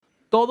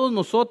todos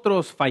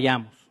nosotros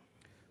fallamos.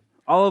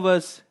 All of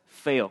us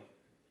fail.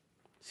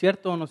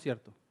 ¿Cierto o no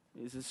cierto?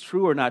 Is this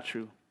true or not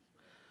true?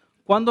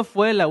 ¿Cuándo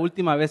fue la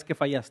última vez que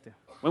fallaste?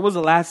 When was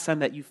the last time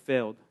that you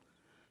failed?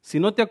 Si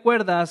no te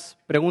acuerdas,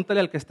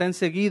 pregúntale al que está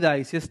enseguida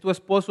y si es tu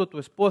esposo o tu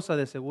esposa,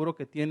 de seguro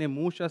que tiene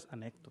muchas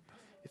anécdotas.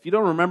 If you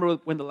don't remember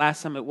when the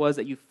last time it was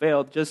that you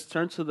failed, just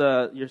turn to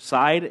your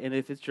side, and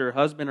if it's your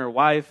husband or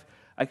wife,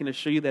 I can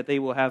assure you that they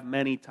will have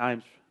many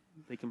times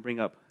they can bring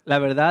up. La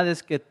verdad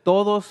es que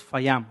todos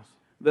fallamos.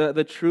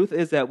 The truth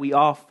is that we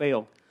all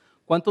fail.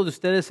 ¿Cuántos de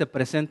ustedes se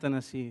presentan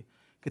así?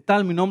 ¿Qué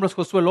tal? Mi nombre es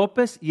Josué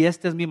López y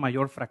este es mi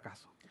mayor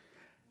fracaso.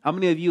 How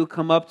many of you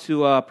come up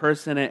to a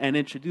person and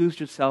introduce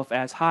yourself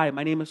as, "Hi,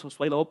 my name is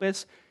Josué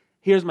Lopez.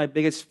 Here's my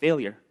biggest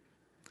failure."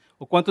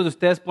 ¿O cuántos de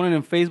ustedes ponen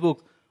en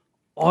Facebook,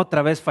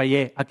 otra vez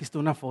fallé, aquí está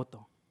una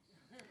foto?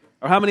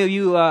 Or how many of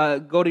you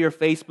go to your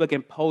Facebook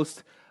and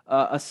post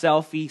a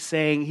selfie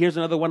saying, "Here's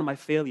another one of my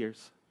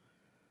failures"?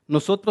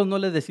 Nosotros no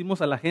le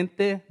decimos a la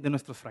gente de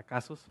nuestros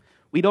fracasos,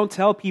 We don't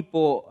tell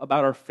people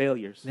about our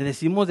failures. le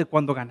decimos de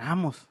cuando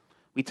ganamos.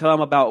 We tell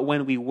them about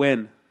when we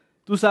win.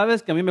 Tú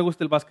sabes que a mí me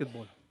gusta el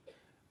básquetbol.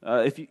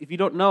 If you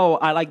don't know,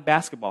 I like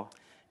basketball.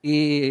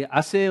 Y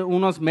hace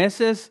unos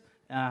meses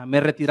me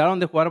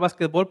retiraron de jugar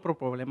básquetbol por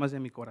problemas de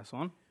mi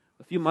corazón.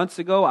 A few months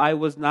ago, I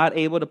was not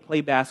able to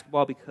play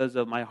basketball because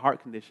of my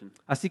heart condition.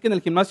 Así que en el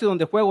gimnasio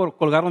donde juego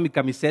colgaron mi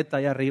camiseta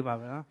ahí arriba,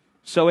 ¿verdad?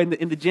 So in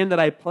the gym that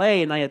I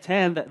play and I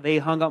attend, they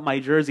hung up my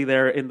jersey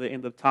there in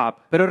the top.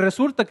 Pero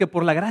resulta que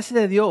por la gracia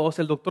de Dios,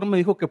 el doctor me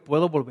dijo que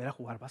puedo volver a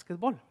jugar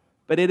básquetbol.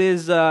 But it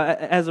is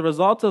as a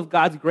result of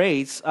God's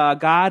grace,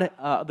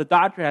 the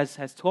doctor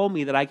has told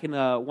me that I can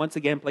once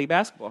again play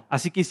basketball.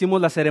 Así que hicimos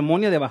la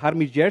ceremonia de bajar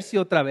mi jersey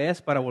otra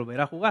vez para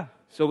volver a jugar.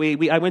 So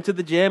I went to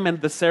the gym, and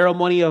the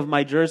ceremony of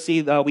my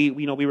jersey,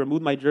 we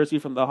removed my jersey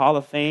from the Hall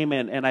of Fame,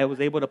 and I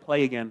was able to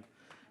play again.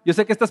 Yo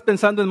sé que estás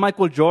pensando en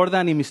Michael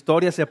Jordan y mi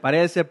historia se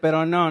parece,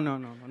 pero no,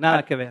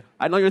 nada que ver.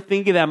 I know you're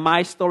thinking that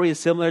my story is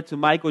similar to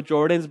Michael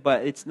Jordan's,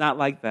 but it's not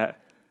like that.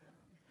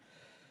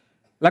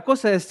 La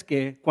cosa es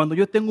que cuando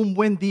yo tengo un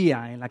buen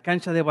día en la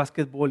cancha de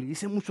básquetbol y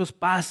hice muchos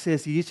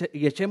pases y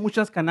eché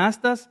muchas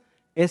canastas,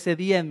 ese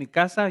día en mi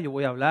casa yo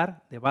voy a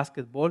hablar de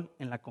básquetbol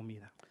en la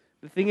comida.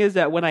 The thing is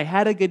that when I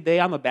had a good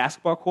day on the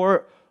basketball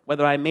court,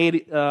 whether I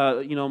made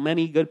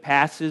many good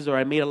passes or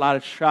I made a lot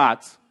of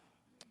shots,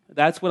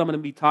 that's what I'm going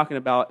to be talking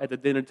about at the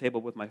dinner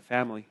table with my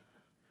family.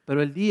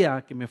 Pero el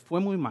día que me fue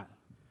muy mal,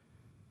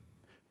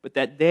 But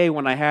that day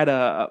when I had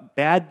a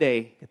bad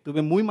day, que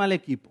tuve muy mal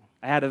equipo,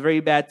 I had a very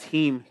bad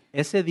team,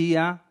 ese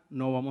día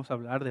no vamos a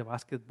hablar de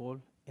básquetbol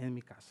en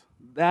mi casa.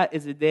 that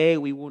is the day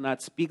we will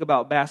not speak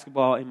about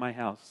basketball in my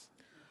house.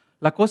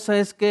 La cosa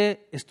es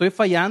que estoy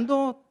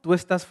fallando, tú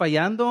estás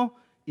fallando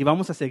y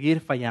vamos a seguir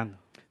fallando.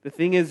 The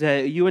thing is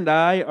that you and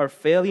I are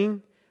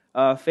failing,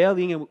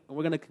 and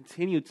we're going to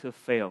continue to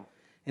fail.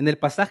 En el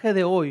pasaje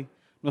de hoy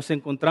nos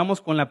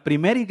encontramos con la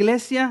primera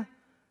iglesia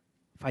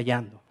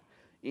fallando.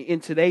 In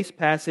today's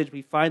passage,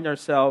 we find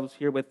ourselves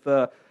here with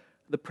the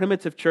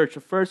primitive church,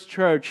 the first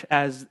church,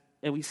 and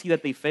we see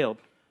that they failed.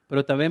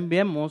 Pero también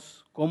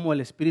vemos cómo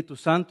el Espíritu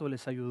Santo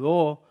les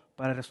ayudó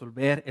para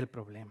resolver el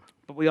problema.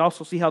 But we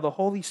also see how the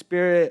Holy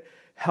Spirit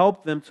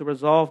helped them to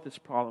resolve this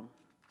problem.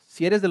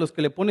 Si eres de los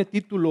que le pone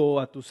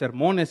título a tus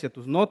sermones y a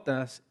tus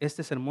notas,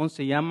 este sermón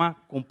se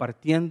llama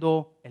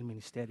Compartiendo el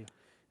Ministerio.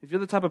 If you're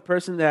the type of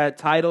person that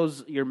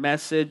titles your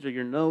message or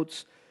your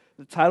notes,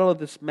 the title of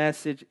this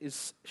message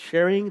is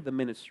Sharing the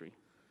Ministry.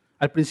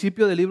 Al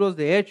principio del libro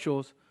de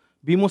Hechos,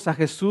 vimos a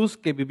Jesús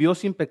que vivió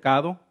sin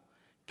pecado,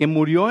 que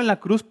murió en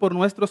la cruz por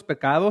nuestros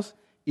pecados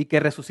y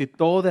que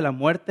resucitó de la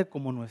muerte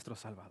como nuestro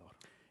Salvador.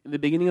 In the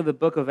beginning of the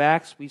book of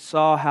Acts, we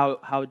saw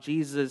how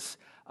Jesus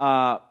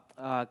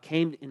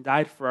came and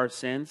died for our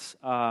sins.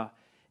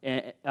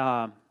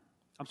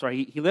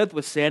 He lived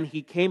with sin.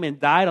 He came and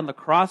died on the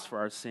cross for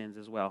our sins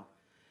as well.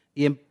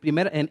 Y en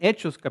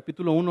Hechos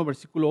capítulo 1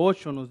 versículo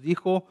 8 nos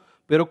dijo,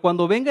 pero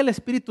cuando venga el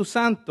Espíritu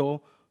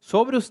Santo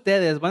sobre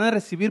ustedes van a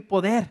recibir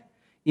poder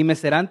y me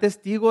serán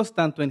testigos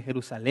tanto en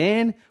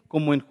Jerusalén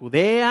como en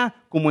Judea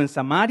como en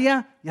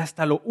Samaria y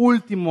hasta lo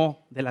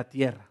último de la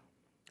tierra.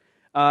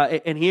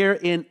 And here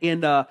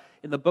in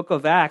the book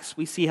of Acts,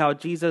 we see how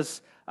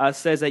Jesus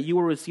says that you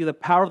will receive the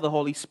power of the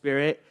Holy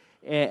Spirit,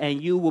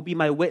 and you will be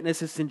my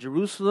witnesses in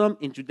Jerusalem,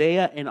 in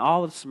Judea, and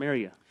all of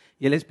Samaria.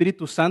 Y el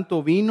Espíritu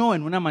Santo vino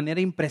en una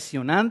manera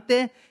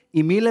impresionante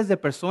y miles de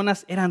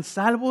personas eran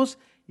salvos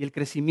y el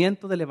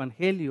crecimiento del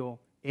Evangelio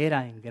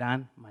era en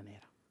gran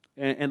manera.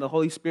 And the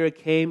Holy Spirit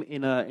came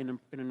in an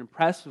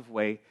impressive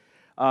way,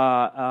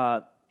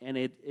 and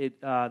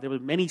there were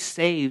many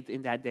saved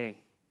in that day.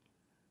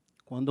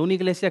 Cuando una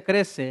iglesia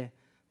crece,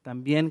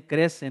 también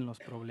crecen los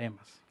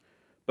problemas.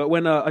 But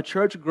when a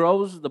church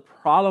grows, the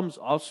problems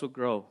also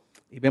grow.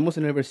 Y vemos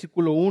en el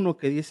versículo 1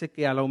 que dice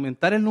que al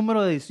aumentar el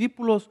número de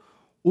discípulos,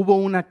 hubo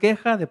una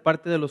queja de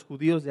parte de los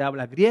judíos de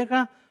habla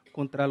griega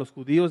contra los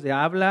judíos de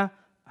habla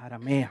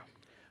aramea.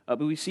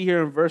 But we see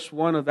here in verse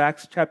 1 of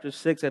Acts chapter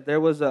 6 that there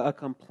was a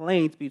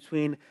complaint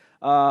between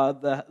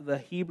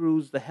the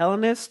Hebrews, the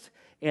Hellenists,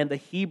 and the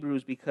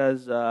Hebrews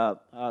because their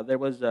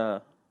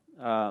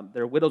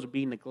widows were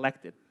being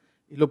neglected.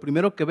 Y lo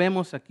primero que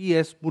vemos aquí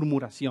es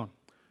murmuración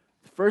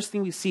The first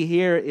thing we see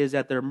here is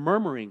that they're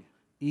murmuring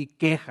y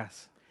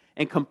quejas.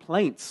 and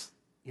complaints.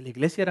 Y la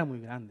iglesia era muy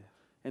grande.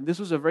 And this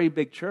was a very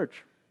big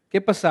church. ¿Qué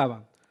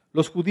pasaba?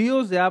 Los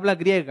judíos de habla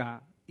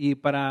griega, y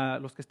para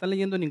los que están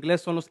leyendo en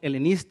inglés son los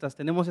helenistas,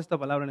 tenemos esta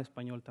palabra en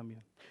español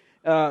también.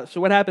 So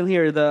what happened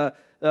here?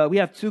 We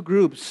have two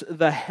groups,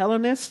 the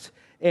Hellenists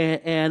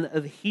and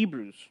the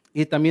Hebrews.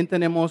 Y también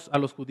tenemos a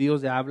los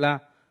judíos de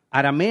habla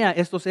aramea,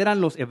 estos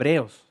eran los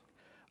hebreos.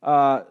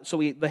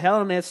 The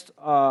Hellenists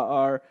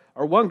are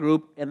one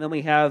group, and then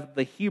we have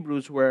the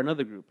Hebrews who are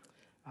another group.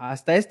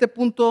 Hasta este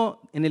punto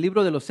en el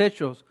libro de los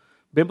Hechos,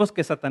 vemos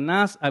que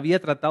Satanás había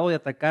tratado de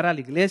atacar a la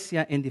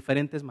iglesia en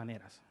diferentes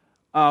maneras.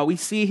 We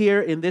see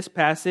here in this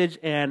passage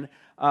and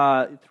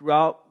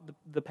throughout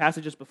the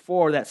passages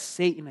before that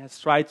Satan has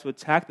tried to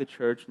attack the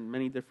church in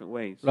many different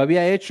ways. Lo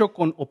había hecho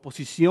con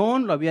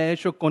oposición, lo había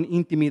hecho con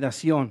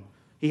intimidación.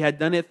 He had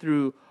done it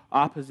through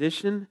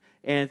opposition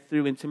and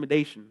through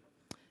intimidation.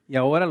 Y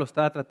ahora lo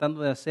estaba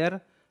tratando de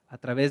hacer a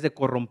través de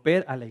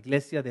corromper a la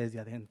iglesia desde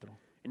adentro.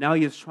 And now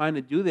he is trying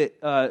to do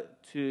that.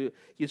 He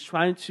is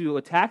trying to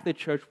attack the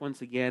church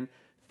once again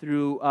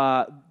through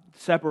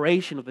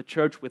separation of the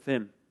church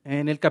within.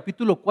 En el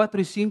capítulo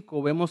 4 y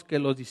 5 vemos que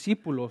los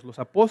discípulos, los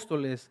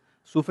apóstoles,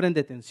 sufren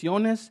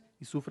detenciones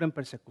y sufren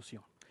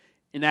persecución.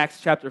 In Acts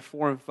chapter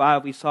 4 and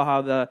 5, we saw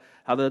how the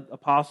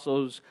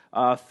apostles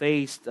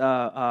faced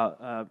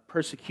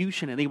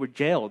persecution and they were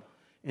jailed.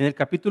 En el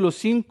capítulo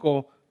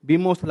 5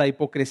 vimos la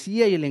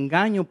hipocresía y el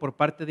engaño por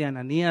parte de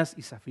Ananías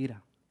y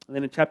Zafira. And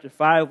then in chapter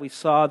 5, we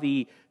saw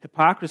the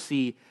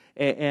hypocrisy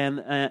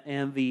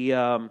and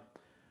the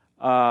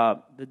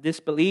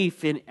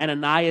disbelief in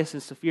Ananias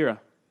and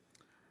Sapphira.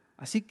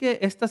 Así que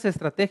estas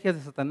estrategias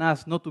de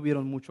Satanás no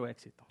tuvieron mucho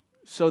éxito,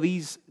 So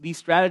these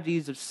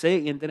strategies of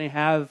Satan didn't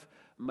have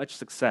much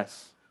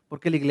success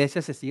porque la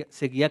iglesia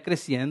seguía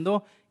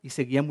creciendo y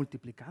seguía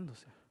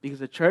multiplicándose. because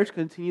the church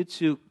continued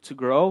to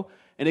grow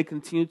and it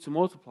continued to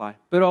multiply.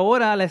 Pero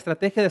ahora la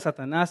estrategia de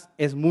Satanás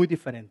es muy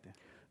diferente.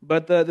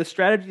 But the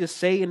strategy of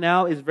Satan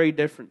now is very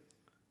different.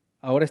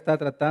 Ahora está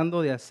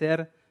tratando de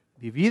hacer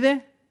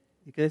divide,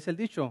 ¿y qué dice el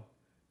dicho?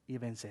 Y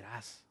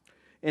vencerás.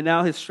 And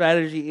now his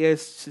strategy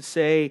is to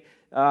say,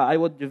 I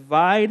will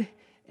divide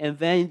and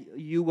then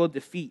you will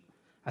defeat.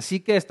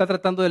 Así que está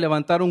tratando de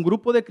levantar un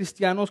grupo de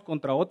cristianos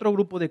contra otro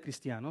grupo de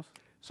cristianos.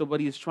 So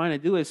what he is trying to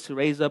do is to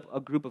raise up a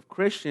group of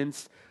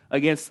Christians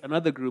against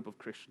another group of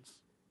Christians.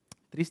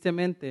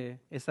 Tristemente,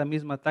 esa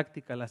misma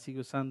táctica la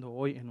sigue usando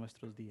hoy en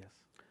nuestros días.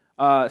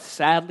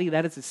 Sadly,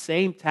 that is the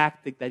same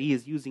tactic that he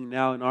is using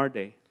now in our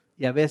day.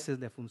 Y a veces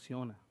le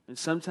funciona. And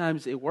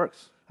sometimes it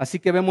works. Así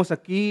que vemos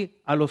aquí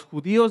a los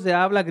judíos de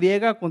habla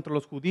griega contra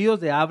los judíos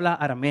de habla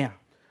aramea.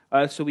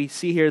 So we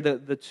see here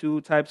the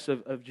two types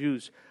of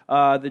Jews.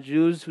 The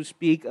Jews who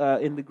speak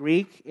in the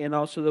Greek and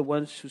also the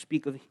ones who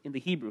speak in the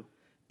Hebrew.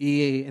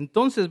 Y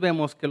entonces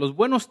vemos que los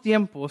buenos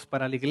tiempos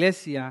para la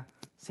iglesia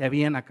se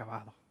habían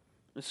acabado.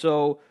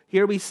 So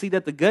here we see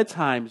that the good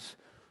times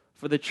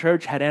for the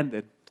church had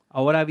ended.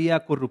 Ahora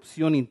había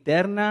corrupción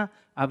interna,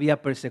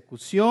 había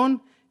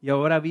persecución y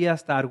ahora había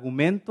hasta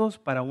argumentos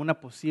para una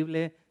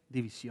posible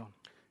división.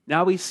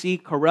 Now we see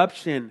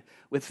corruption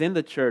within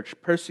the church,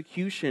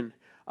 persecution.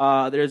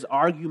 There's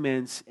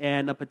arguments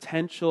and a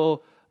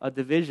potential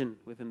division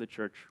within the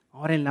church.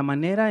 Ahora, en la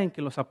manera en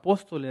que los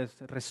apóstoles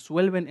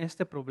resuelven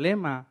este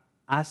problema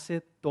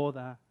hace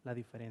toda la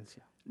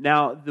diferencia.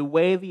 Now, the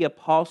way the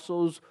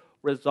apostles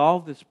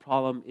resolve this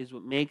problem is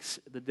what makes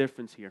the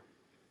difference here.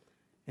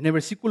 En el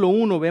versículo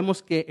 1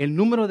 vemos que el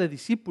número de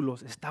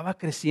discípulos estaba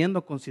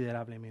creciendo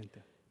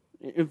considerablemente.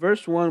 In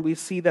verse 1, we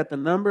see that the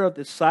number of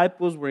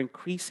disciples were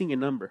increasing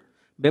in number.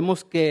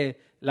 Vemos que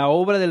la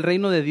obra del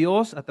reino de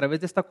Dios a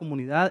través de esta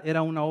comunidad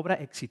era una obra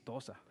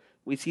exitosa.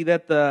 We see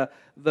that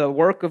the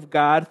work of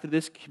God through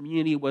this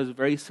community was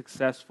very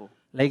successful.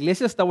 La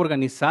iglesia estaba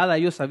organizada,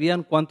 ellos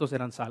sabían cuántos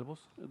eran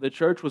salvos. The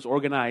church was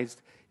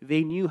organized.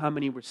 They knew how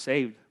many were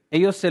saved.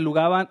 Ellos se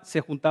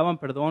juntaban,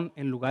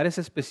 en lugares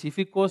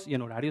específicos y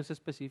en horarios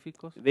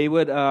específicos. They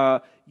would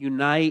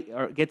unite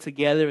or get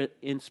together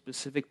in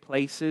specific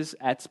places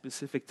at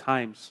specific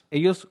times.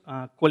 Ellos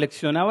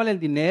coleccionaban el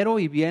dinero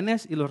y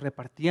bienes y los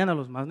repartían a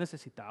los más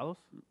necesitados.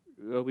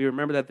 We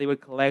remember that they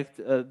would collect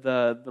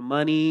the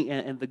money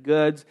and the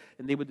goods,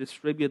 and they would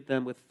distribute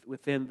them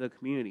within the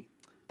community.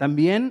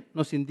 También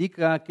nos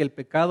indica que el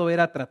pecado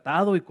era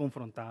tratado y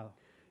confrontado.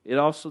 It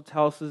also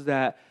tells us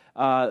that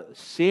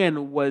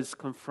sin was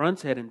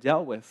confronted and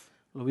dealt with.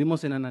 Lo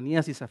vimos en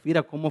Ananías y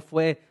Zafira, cómo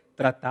fue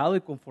tratado y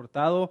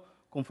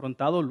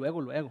confrontado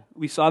luego.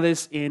 We saw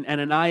this in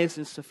Ananias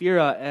and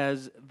Sapphira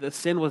as the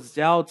sin was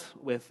dealt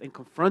with and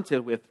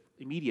confronted with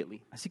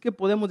immediately. Así que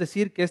podemos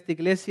decir que esta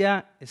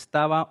iglesia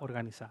estaba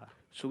organizada.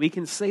 So we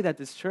can say that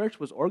this church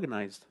was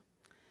organized.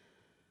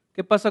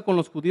 ¿Qué pasa con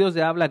los judíos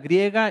de habla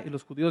griega y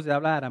los judíos de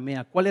habla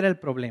aramea? ¿Cuál era el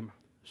problema?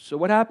 So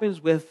what happens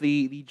with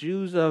the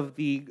Jews of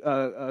the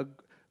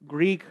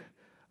Greek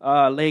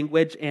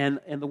language and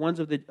the ones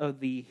of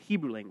the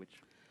Hebrew language.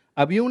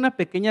 Había una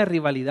pequeña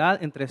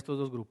rivalidad entre estos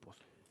dos grupos.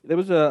 There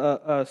was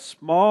a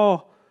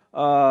small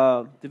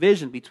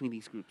division between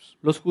these groups.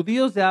 Los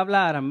judíos de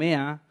habla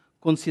aramea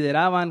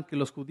consideraban que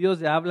los judíos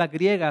de habla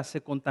griega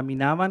se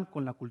contaminaban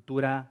con la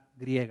cultura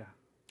griega.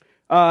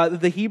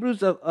 The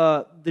Hebrews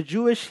of the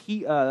Jews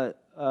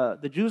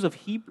of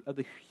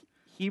the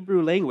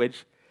Hebrew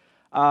language,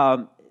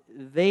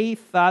 they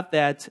thought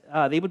that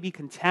they would be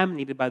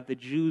contaminated by the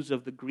Jews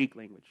of the Greek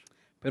language.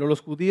 Pero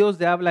los judíos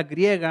de habla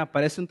griega,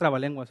 parece un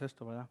trabalenguas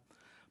esto, ¿verdad?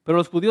 Pero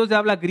los judíos de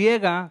habla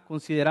griega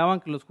consideraban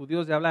que los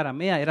judíos de habla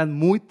aramea eran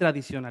muy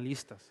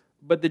tradicionalistas.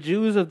 But the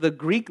Jews of the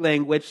Greek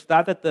language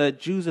thought that the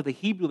Jews of the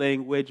Hebrew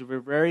language were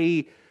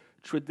very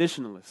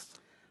traditionalist.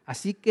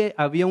 Así que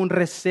había un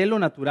recelo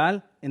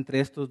natural entre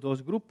estos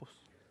dos grupos.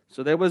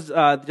 So there was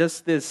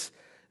just this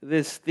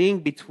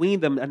thing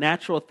between them, a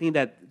natural thing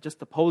that just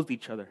opposed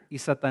each other. Y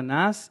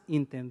Satanás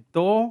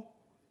intentó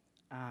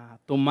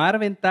tomar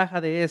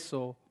ventaja de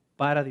eso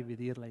para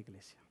dividir la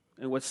iglesia.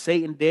 And what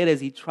Satan did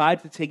is he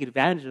tried to take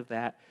advantage of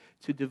that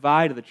to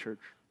divide the church.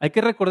 Hay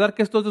que recordar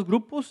que estos dos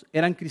grupos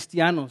eran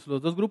cristianos,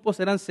 los dos grupos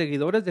eran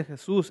seguidores de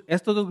Jesús,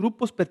 estos dos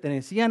grupos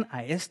pertenecían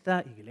a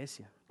esta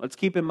iglesia. Let's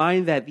keep in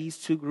mind that these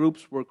two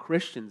groups were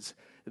Christians.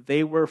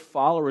 They were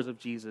followers of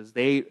Jesus.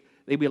 They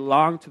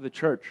belonged to the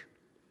church.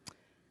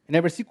 En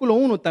el versículo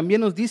 1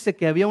 también nos dice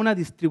que había una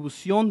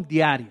distribución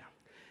diaria.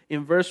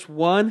 In verse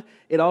 1,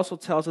 it also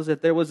tells us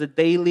that there was a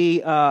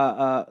daily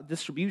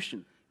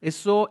distribution.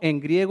 Eso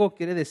en griego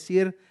quiere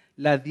decir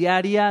la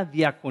diaria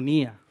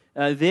diaconía.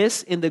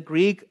 This in the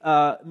Greek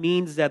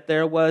means that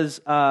there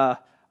was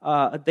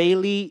a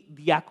daily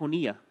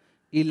diaconia.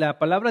 Y la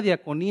palabra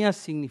diaconía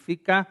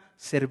significa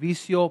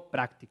servicio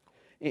práctico.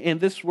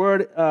 And this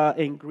word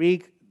in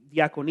Greek,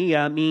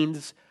 diaconia,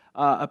 means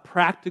a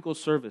practical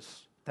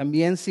service.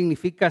 También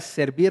significa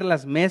servir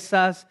las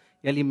mesas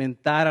y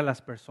alimentar a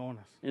las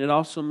personas. And it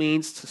also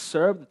means to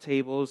serve the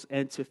tables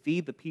and to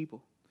feed the people.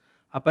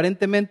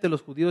 Aparentemente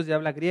los judíos de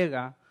habla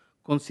griega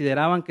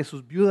consideraban que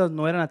sus viudas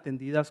no eran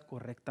atendidas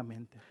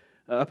correctamente.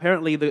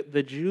 Apparently,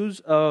 the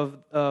Jews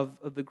of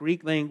the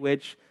Greek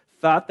language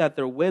thought that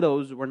their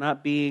widows were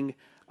not being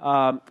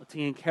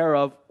taken care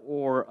of,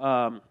 or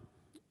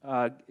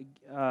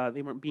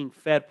they weren't being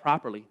fed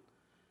properly.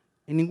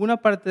 En ninguna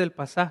parte del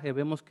pasaje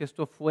vemos que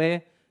esto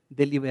fue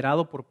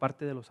deliberado por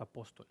parte de los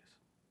apóstoles.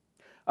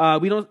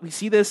 We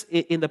see this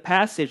in the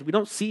passage. We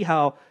don't see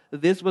how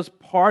this was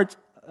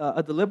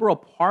a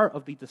deliberate part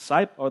of the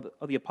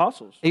of the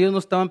apostles. Ellos no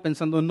estaban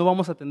pensando, no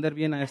vamos a atender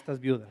bien a estas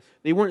viudas.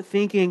 They weren't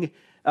thinking,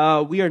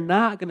 we are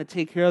not going to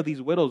take care of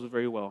these widows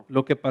very well.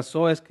 Lo que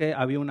pasó es que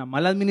había una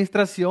mala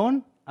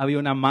administración, había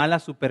una mala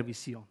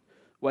supervisión.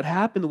 What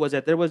happened was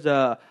that there was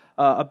a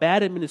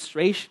bad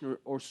administration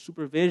or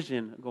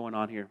supervision going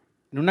on here.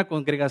 En una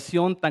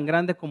congregación tan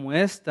grande como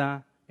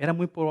esta, era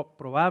muy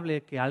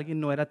probable que alguien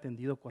no era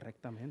atendido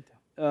correctamente.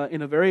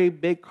 In a very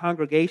big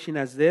congregation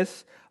as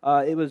this,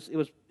 it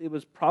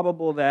was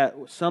probable that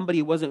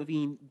somebody wasn't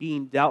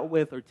being dealt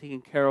with or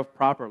taken care of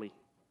properly.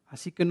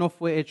 Así que no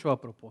fue hecho a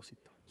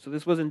propósito. So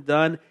this wasn't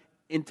done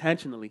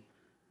intentionally.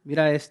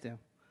 Mira este.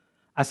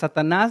 A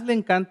Satanás le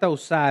encanta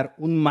usar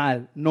un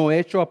mal no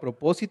hecho a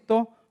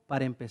propósito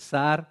para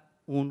empezar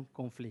un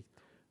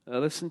conflicto.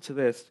 Listen to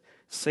this.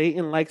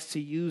 Satan likes to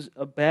use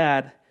a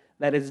bad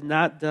that is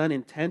not done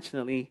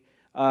intentionally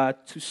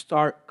to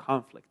start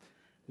conflict.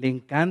 Le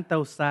encanta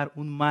usar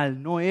un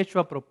mal no hecho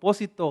a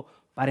propósito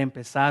para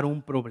empezar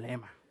un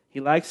problema.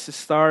 He likes to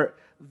start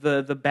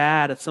the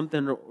bad,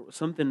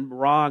 something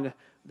wrong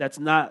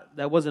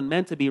that wasn't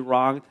meant to be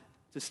wrong,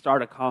 to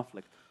start a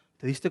conflict.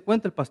 ¿Te diste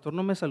cuenta? El pastor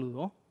no me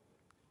saludó.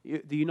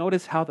 Do you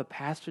notice how the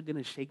pastor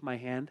didn't shake my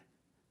hand?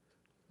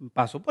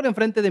 Pasó por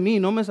enfrente de mí y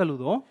no me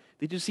saludó.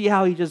 Did you see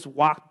how he just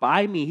walked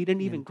by me? He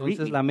didn't even greet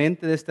Entonces me. la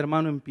mente de este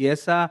hermano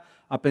empieza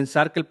a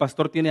pensar que el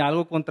pastor tiene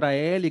algo contra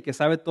él y que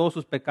sabe todos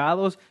sus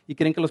pecados y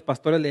creen que los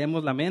pastores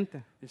leemos la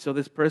mente. And so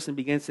this person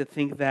begins to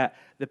think that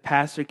the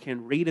pastor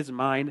can read his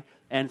mind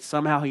and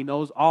somehow he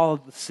knows all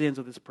of the sins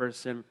of this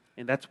person,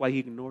 and that's why he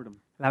ignored him.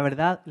 La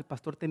verdad, el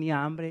pastor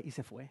tenía hambre y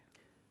se fue.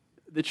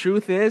 The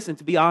truth is, and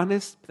to be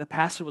honest, the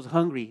pastor was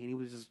hungry and he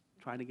was just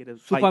trying to get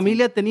his Su bite to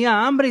familia eat. tenía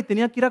hambre y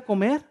tenía que ir a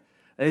comer.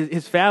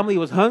 His family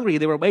was hungry.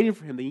 They were waiting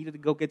for him. They needed to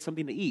go get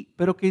something to eat.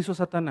 Pero ¿qué hizo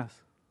Satanás?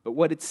 But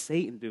what did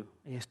Satan do?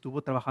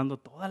 Estuvo trabajando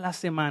toda la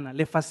semana.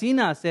 Le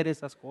fascina hacer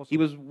esas cosas. He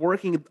was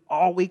working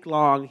all week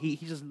long. He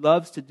just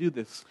loves to do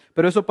this.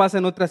 Pero eso pasa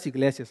en otras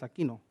iglesias,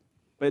 aquí no.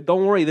 But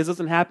don't worry, this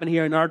doesn't happen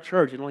here in our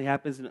church. It only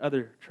happens in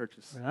other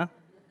churches. ¿Verdad?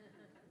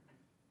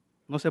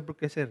 No sé por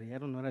qué se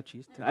rieron, no era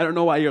chiste. I don't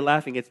know why you're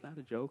laughing. It's not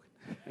a joke.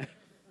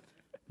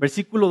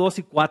 Versículo 2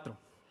 y 4.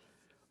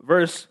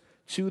 Verse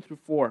 2 through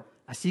 4.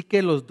 Así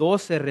que los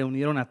dos se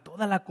reunieron a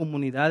toda la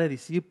comunidad de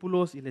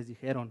discípulos y les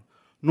dijeron,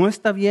 no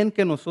está bien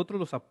que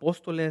nosotros los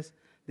apóstoles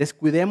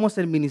descuidemos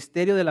el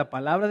ministerio de la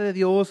palabra de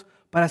Dios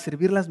para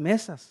servir las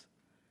mesas.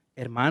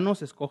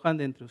 Hermanos, escojan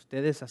de entre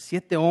ustedes a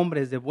 7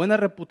 hombres de buena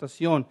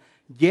reputación,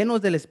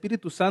 llenos del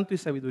Espíritu Santo y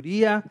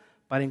sabiduría,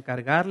 para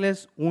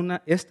encargarles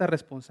esta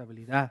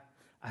responsabilidad.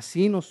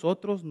 Así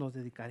nosotros nos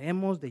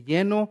dedicaremos de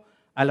lleno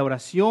a la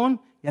oración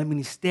y al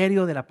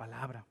ministerio de la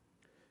palabra.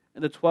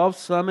 And the 12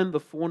 summoned the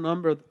full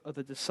number of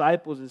the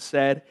disciples and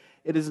said,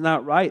 "It is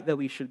not right that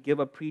we should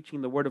give up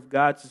preaching the word of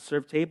God to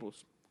serve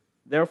tables.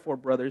 Therefore,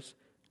 brothers,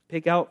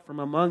 pick out from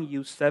among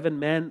you 7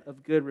 men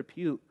of good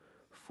repute,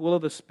 full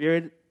of the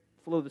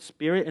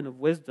Spirit and of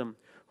wisdom,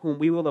 whom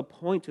we will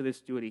appoint to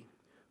this duty.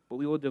 But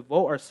we will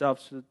devote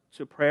ourselves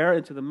to prayer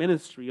and to the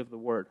ministry of the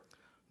word."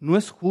 No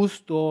es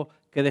justo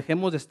que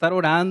dejemos de estar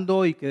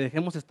orando y que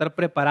dejemos de estar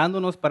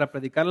preparándonos para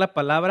predicar la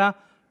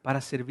palabra para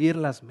servir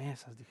las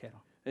mesas,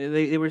 dijeron.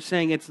 They were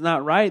saying it's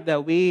not right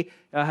that we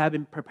have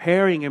been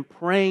preparing and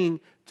praying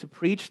to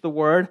preach the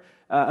word,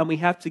 and we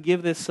have to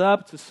give this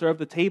up to serve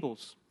the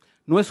tables.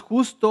 No es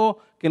justo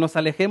que nos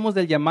alejemos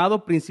del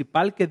llamado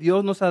principal que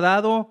Dios nos ha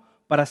dado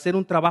para hacer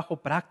un trabajo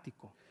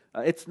práctico.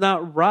 It's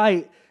not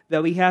right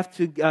that we have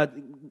to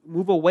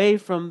move away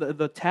from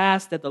the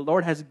task that the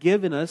Lord has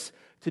given us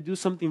to do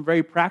something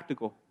very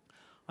practical.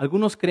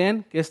 Algunos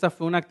creen que esta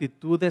fue una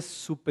actitud de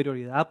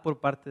superioridad por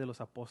parte de los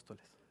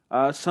apóstoles.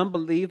 Some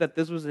believe that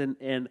this was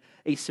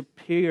a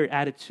superior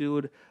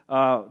attitude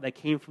that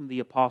came from the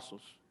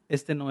apostles.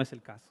 Este no es el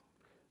caso.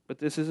 But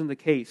this isn't the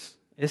case.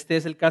 Este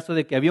es el caso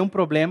de que había un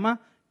problema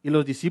y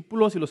los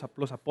discípulos y los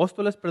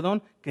apóstoles,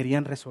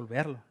 querían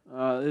resolverlo.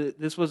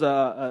 This was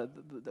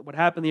what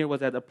happened here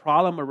was that a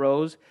problem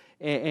arose,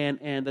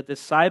 and the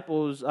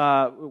disciples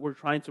were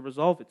trying to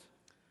resolve it.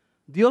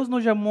 Dios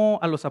nos llamó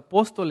a los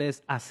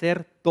apóstoles a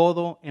hacer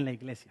todo en la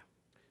iglesia.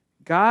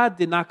 God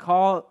did not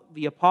call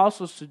the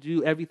apostles to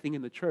do everything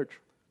in the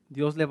church.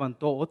 Dios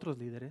levantó otros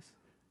líderes.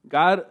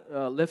 God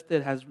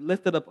has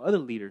lifted up other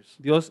leaders.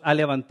 Dios ha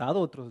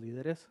levantado otros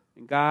líderes.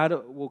 And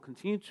God will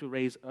continue to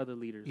raise other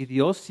leaders. Y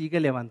Dios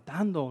sigue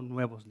levantando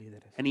nuevos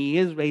líderes. And He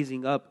is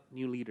raising up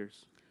new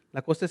leaders.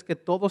 La cosa es que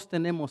todos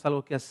tenemos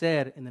algo que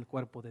hacer en el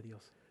cuerpo de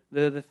Dios.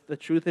 The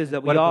truth is that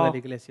El we cuerpo de all la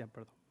iglesia,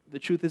 perdón. the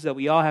truth is that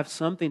we all have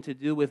something to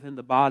do within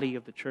the body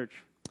of the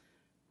church.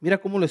 Mira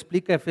cómo lo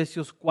explica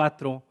Efesios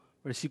 4,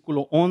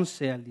 versículo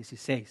 11 al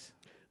 16.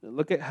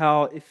 Look at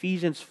how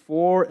Ephesians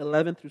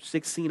 4:11 through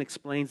 16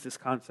 explains this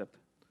concept.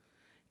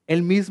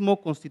 Él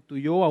mismo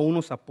constituyó a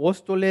unos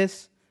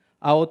apóstoles,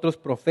 a otros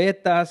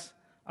profetas,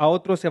 a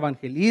otros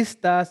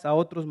evangelistas, a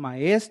otros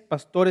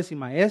pastores y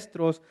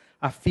maestros,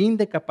 a fin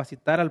de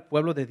capacitar al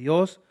pueblo de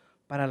Dios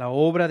para la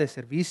obra de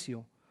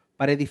servicio,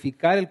 para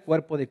edificar el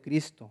cuerpo de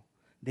Cristo.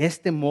 De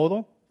este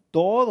modo,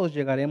 todos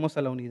llegaremos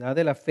a la unidad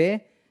de la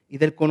fe y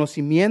del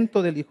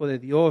conocimiento del Hijo de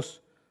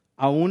Dios,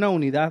 a una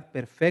unidad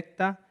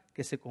perfecta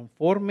que se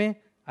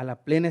conforme a la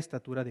plena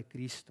estatura de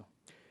Cristo.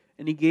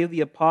 And He gave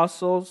the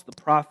apostles, the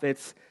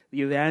prophets,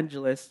 the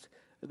evangelists,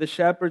 the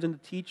shepherds, and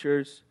the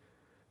teachers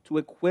to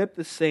equip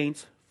the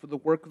saints for the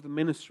work of the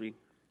ministry,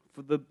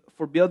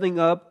 for building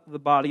up the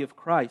body of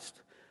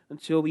Christ,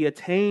 until we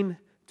attain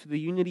to the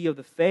unity of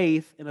the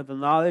faith and of the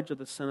knowledge of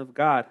the Son of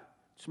God,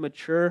 to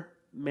mature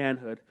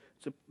manhood,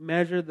 to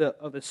measure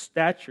of the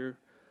stature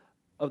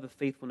of the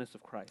faithfulness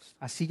of Christ.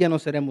 Así ya no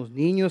seremos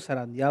niños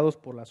zarandeados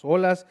por las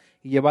olas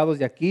y llevados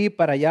de aquí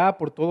para allá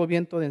por todo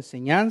viento de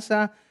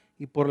enseñanza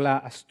y por la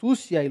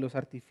astucia y los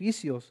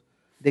artificios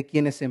de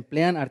quienes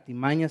emplean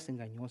artimañas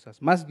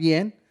engañosas. Más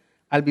bien,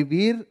 al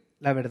vivir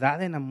la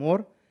verdad en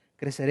amor,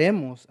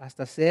 creceremos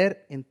hasta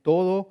ser en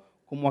todo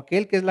como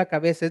aquel que es la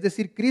cabeza, es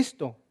decir,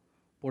 Cristo.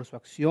 Por su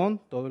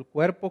acción, todo el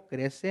cuerpo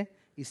crece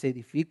y se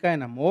edifica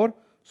en amor,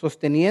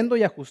 sosteniendo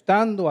y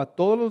ajustando a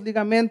todos los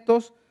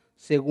ligamentos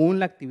según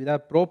la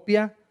actividad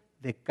propia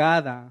de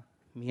cada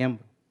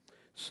miembro.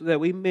 So that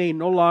we may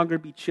no longer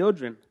be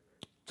children,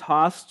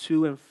 tossed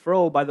to and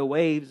fro by the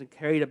waves and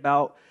carried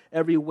about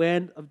every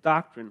wind of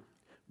doctrine,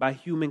 by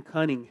human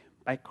cunning,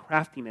 by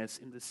craftiness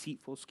and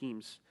deceitful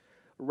schemes.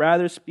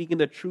 Rather, speaking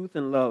the truth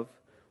in love,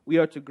 we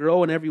are to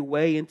grow in every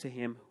way into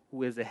Him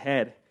who is the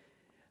head,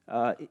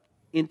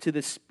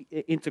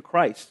 into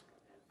Christ,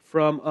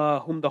 from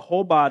whom the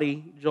whole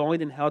body,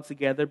 joined and held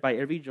together by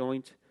every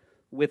joint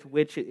with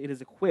which it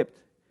is equipped,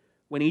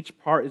 when each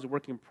part is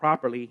working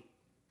properly,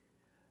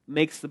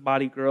 makes the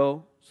body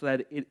grow so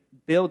that it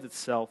builds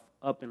itself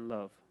up in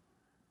love.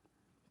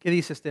 ¿Qué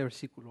dice este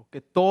versículo? Que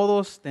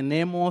todos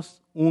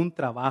tenemos un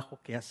trabajo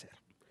que hacer.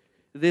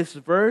 This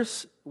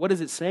verse, what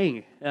is it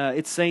saying?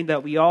 It's saying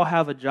that we all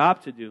have a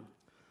job to do.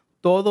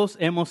 Todos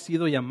hemos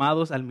sido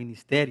llamados al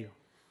ministerio.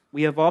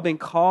 We have all been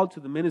called to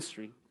the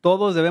ministry.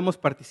 Todos debemos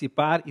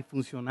participar y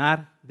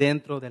funcionar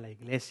dentro de la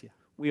iglesia.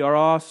 We are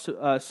all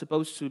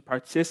supposed to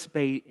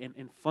participate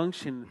and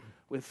function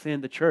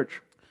within the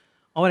church.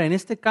 Ahora, en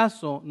este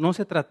caso, no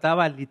se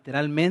trataba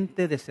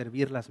literalmente de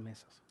servir las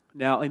mesas.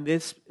 Now, in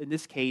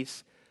this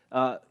case,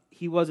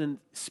 he wasn't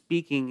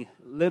speaking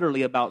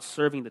literally about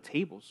serving the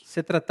tables.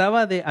 Se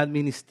trataba de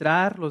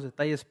administrar los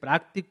detalles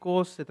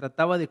prácticos, se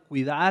trataba de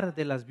cuidar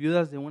de las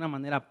viudas de una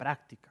manera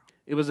práctica.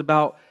 It was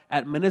about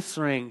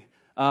administering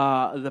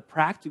the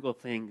practical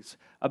things,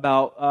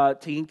 about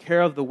taking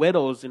care of the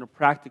widows in a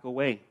practical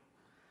way.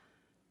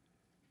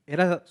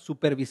 era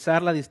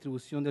supervisar la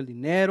distribución del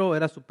dinero,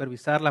 era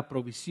supervisar la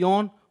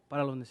provisión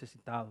para los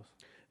necesitados.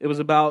 It was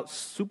about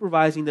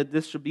supervising the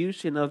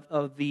distribution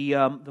of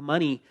the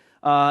money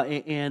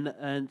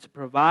and to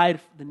provide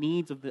the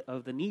needs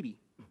of the needy.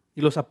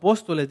 Y los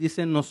apóstoles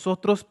dicen,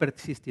 nosotros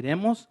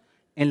persistiremos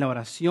en la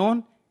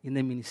oración y en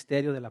el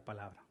ministerio de la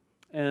palabra.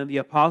 And the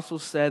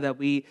apostles said that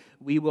we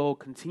will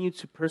continue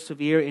to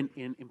persevere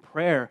in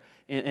prayer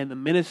and the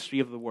ministry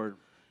of the word.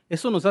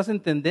 Eso nos hace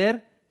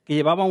entender que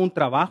llevaba un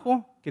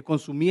trabajo que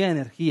consumía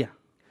energía.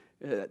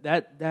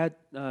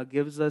 That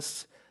gives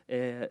us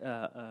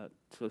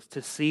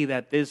to see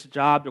that this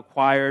job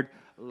required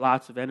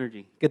lots of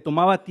energy, Que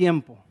tomaba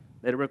tiempo,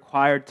 that it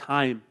required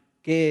time,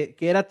 que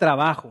era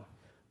trabajo.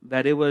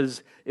 that it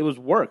was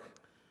work.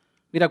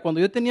 Mira,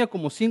 cuando yo tenía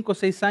como 5 o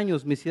 6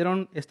 años, me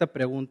hicieron esta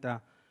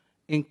pregunta,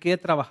 ¿en qué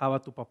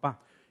trabajaba tu papá?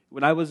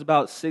 When I was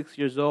about 6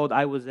 years old,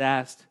 I was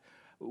asked,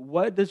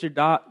 what does your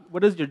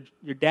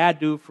dad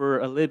do for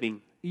a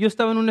living? Y yo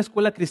estaba en una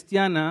escuela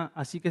cristiana,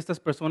 así que estas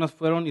personas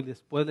fueron y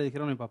después le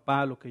dijeron a mi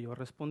papá lo que yo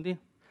respondí.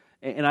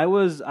 And I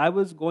was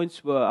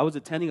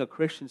attending a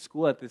Christian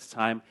school at this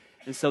time,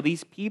 and so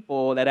these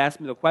people that asked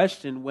me the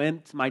question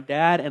went to my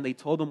dad and they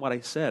told him what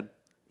I said.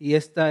 Y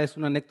esta es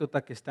una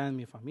anécdota que está en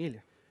mi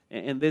familia.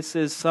 And this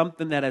is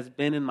something that has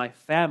been in my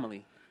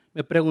family.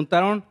 Me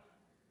preguntaron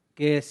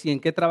que si en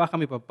qué trabaja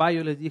mi papá.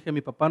 Yo les dije,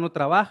 mi papá no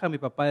trabaja, mi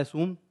papá es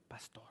un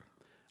pastor.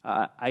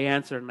 I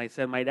answered and I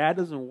said, my dad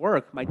doesn't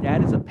work. My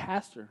dad is a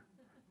pastor.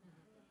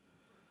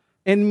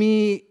 En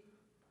mi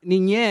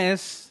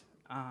niñez,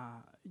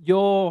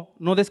 yo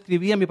no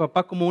describía a mi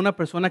papá como una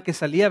persona que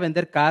salía a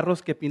vender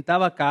carros, que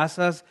pintaba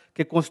casas,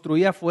 que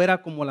construía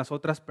afuera como las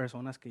otras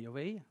personas que yo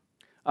veía.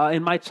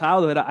 In my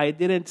childhood, I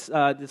didn't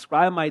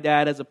describe my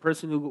dad as a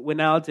person who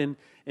went out and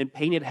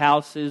painted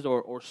houses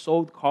or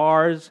sold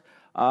cars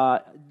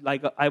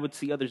like I would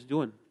see others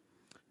doing.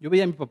 Yo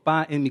veía a mi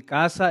papá en mi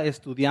casa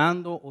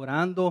estudiando,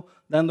 orando,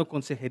 dando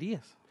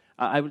consejerías.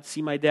 I would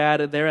see my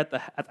dad there at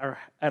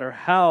our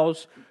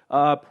house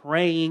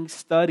praying,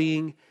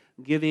 studying,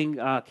 giving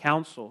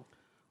counsel.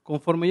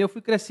 Conforme yo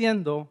fui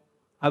creciendo,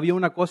 había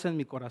una cosa en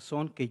mi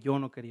corazón que yo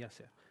no quería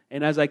hacer.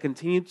 And as I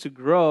continued to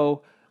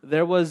grow,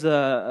 there was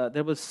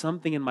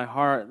something in my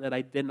heart that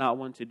I did not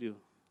want to do.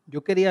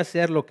 Yo quería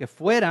hacer lo que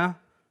fuera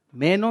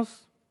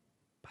menos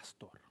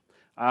pastor.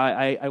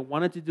 I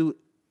wanted to do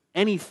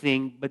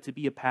anything but to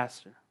be a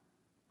pastor.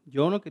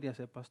 Yo no quería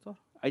ser pastor.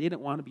 I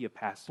didn't want to be a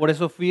pastor. Por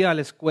eso fui a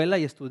la escuela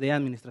y estudié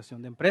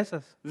administración de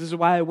empresas. This is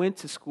why I went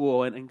to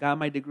school and got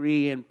my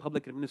degree in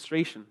public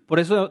administration. Por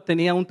eso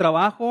tenía un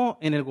trabajo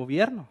en el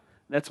gobierno.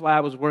 That's why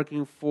I was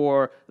working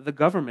for the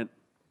government.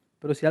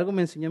 Pero si algo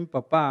me enseñó mi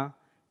papá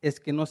es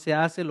que no se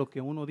hace lo que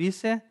uno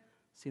dice,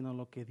 sino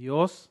lo que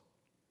Dios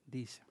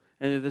dice.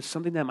 And there's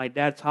something that my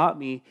dad taught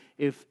me.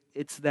 If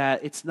it's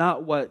that it's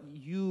not what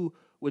you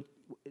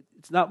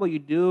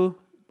do,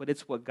 but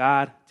it's what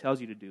God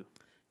tells you to do.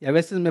 Y a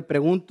veces me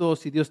pregunto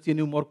si Dios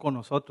tiene humor con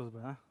nosotros,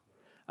 ¿verdad?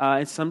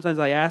 And sometimes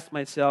I ask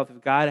myself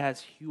if God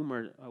has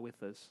humor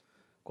with us.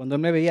 Cuando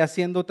Él me veía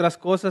haciendo otras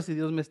cosas y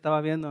Dios me estaba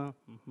viendo,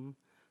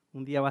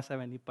 un día vas a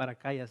venir para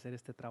acá y hacer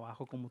este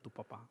trabajo como tu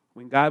papá.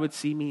 When God would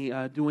see me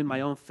doing my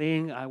own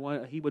thing,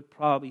 He would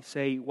probably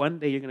say, one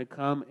day you're going to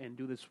come and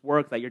do this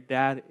work that your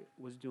dad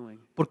was doing.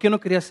 ¿Por qué no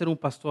quería ser un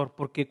pastor?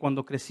 Porque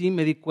cuando crecí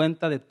me di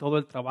cuenta de todo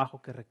el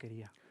trabajo que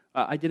requería.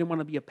 I didn't want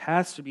to be a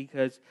pastor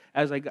because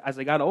as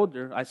I got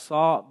older, I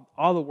saw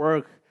all the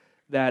work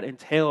that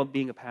entailed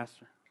being a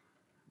pastor.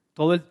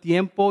 Todo el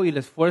tiempo y el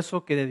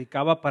esfuerzo que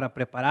dedicaba para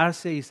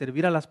prepararse y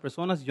servir a las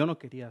personas, yo no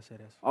quería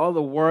hacer eso. All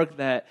the work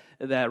that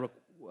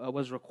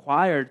was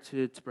required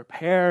to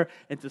prepare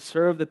and to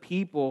serve the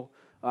people,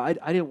 I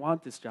didn't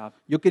want this job.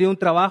 Yo quería un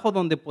trabajo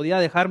donde podía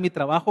dejar mi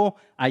trabajo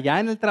allá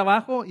en el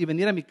trabajo y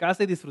venir a mi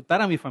casa y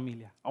disfrutar a mi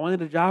familia. I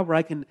wanted a job where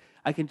I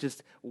can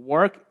just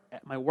work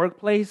at my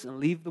workplace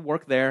and leave the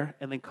work there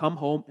and then come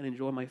home and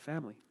enjoy my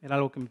family. Era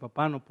algo que mi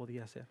papá no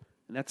podía hacer.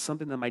 And that's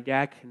something that my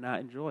dad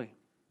cannot enjoy.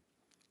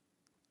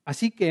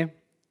 Así que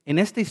en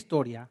esta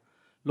historia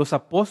los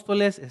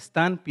apóstoles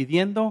están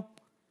pidiendo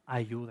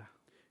ayuda.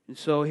 And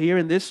so here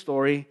in this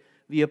story,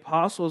 the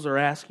apostles are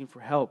asking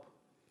for help.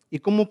 ¿Y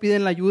cómo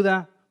piden la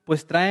ayuda?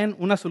 Pues traen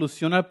una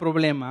solución al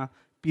problema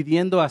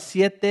pidiendo a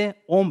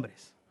 7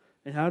 hombres.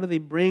 And how do they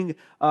bring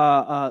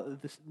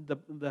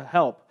the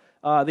help?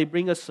 They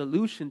bring a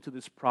solution to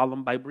this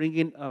problem by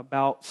bringing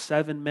about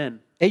 7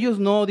 men. Ellos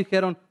no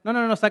dijeron,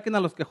 no, saquen a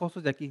los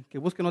quejosos de aquí, que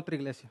busquen otra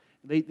iglesia.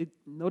 They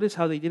notice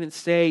how they didn't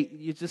say,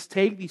 you just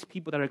take these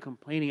people that are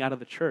complaining out of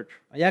the church.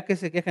 Allá que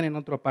se quejen en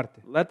otra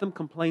parte. Let them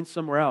complain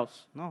somewhere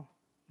else. No,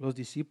 los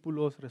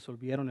discípulos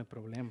resolvieron el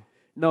problema.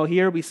 No,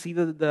 here we see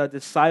the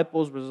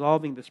disciples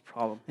resolving this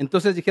problem.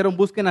 Entonces dijeron,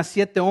 busquen a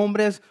 7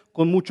 hombres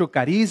con mucho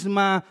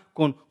carisma,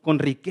 con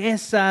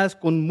riquezas,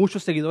 con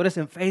muchos seguidores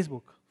en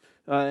Facebook.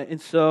 And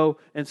so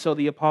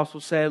the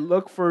apostles said,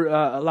 look for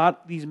a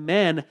lot of these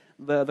men.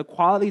 The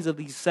qualities of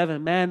these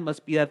 7 men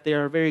must be that they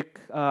are very,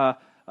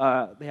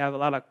 they have a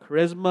lot of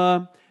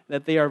charisma,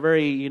 that they are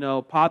very,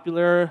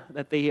 popular,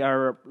 that they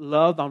are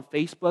loved on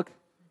Facebook.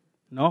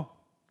 No,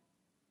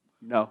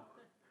 No.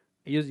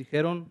 ellos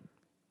dijeron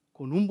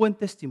con un buen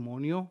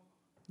testimonio,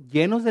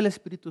 llenos del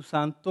Espíritu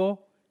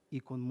Santo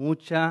y con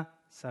mucha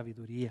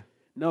sabiduría.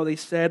 No, they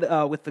said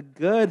with a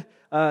good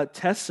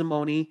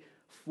testimony,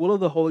 full of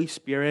the Holy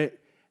Spirit,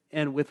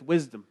 and with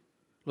wisdom.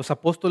 Los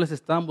apóstoles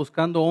estaban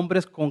buscando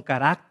hombres con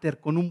carácter,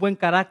 con un buen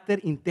carácter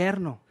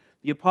interno,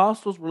 The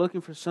apostles were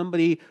looking for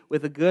somebody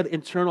with a good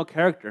internal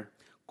character,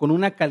 con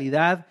una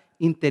calidad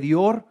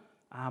interior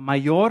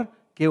mayor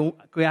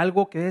que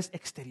algo que es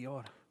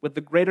exterior. with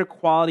a greater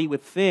quality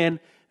within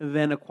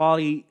than a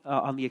quality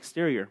on the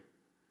exterior.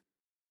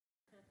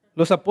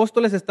 Los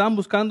apóstoles estaban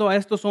buscando a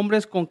estos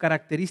hombres con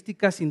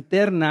características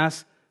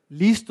internas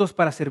listos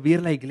para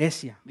servir la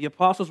iglesia. The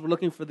apostles were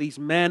looking for these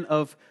men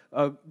of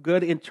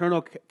good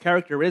internal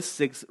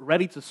characteristics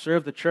ready to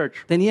serve the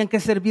church. Tenían que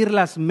servir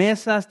las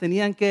mesas,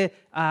 tenían que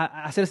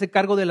hacerse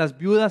cargo de las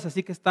viudas,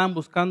 así que estaban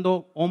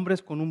buscando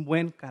hombres con un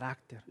buen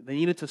carácter. They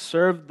needed to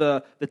serve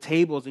the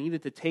tables. They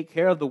needed to take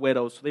care of the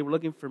widows. So they were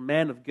looking for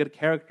men of good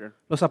character.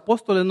 Los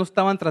apóstoles no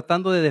estaban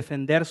tratando de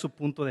defender su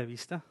punto de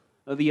vista,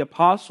 The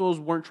apostles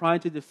weren't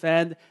trying to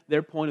defend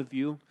their point of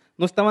view.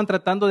 no estaban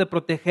tratando de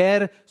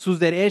proteger sus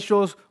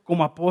derechos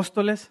como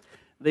apóstoles,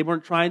 They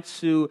weren't trying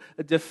to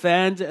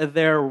defend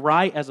their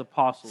right as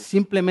apostles.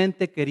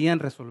 simplemente querían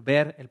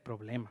resolver el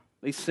problema.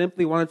 They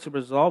simply wanted to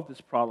resolve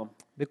this problem.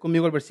 Ve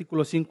conmigo el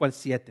versículo 5 al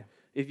 7.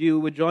 If you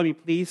would join me,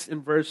 please,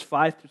 in verse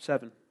 5 through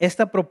 7.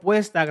 Esta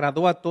propuesta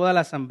agradó a toda la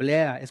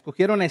asamblea.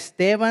 Escogieron a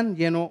Esteban,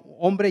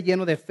 hombre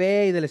lleno de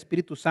fe y del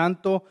Espíritu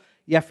Santo,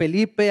 y a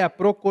Felipe, a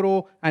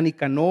Prócoro, a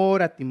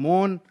Nicanor, a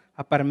Timón,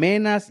 a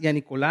Parmenas y a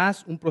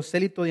Nicolás, un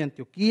prosélito de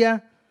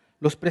Antioquía.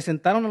 Los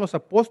presentaron a los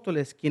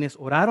apóstoles, quienes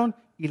oraron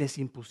y les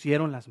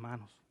impusieron las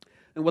manos.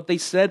 And what they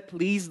said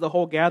pleased the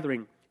whole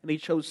gathering. And they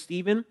chose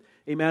Stephen,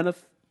 a man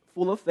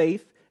full of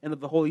faith and of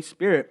the Holy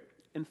Spirit,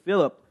 and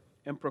Philip,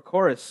 and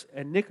Prochorus,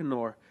 and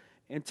Nicanor,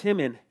 and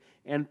Timon,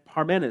 and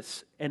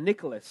Parmenas, and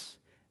Nicholas,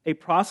 a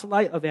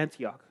proselyte of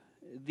Antioch.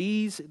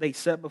 These they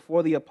set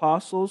before the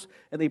apostles,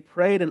 and they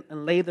prayed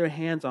and laid their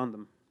hands on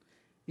them.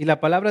 Y la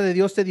palabra de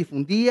Dios se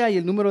difundía y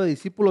el número de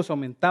discípulos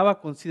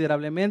aumentaba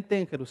considerablemente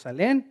en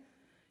Jerusalén,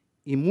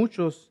 y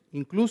muchos,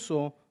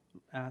 incluso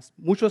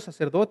muchos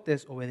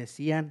sacerdotes,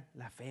 obedecían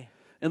la fe.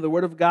 And the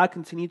word of God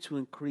continued to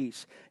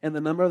increase, and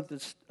the number of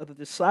the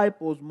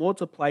disciples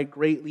multiplied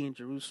greatly in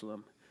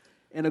Jerusalem.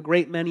 And a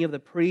great many of the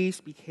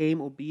priests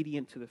became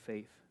obedient to the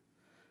faith.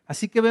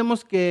 Así que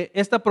vemos que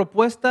esta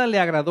propuesta le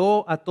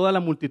agradó a toda la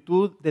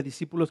multitud de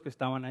discípulos que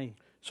estaban ahí.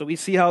 So we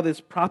see how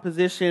this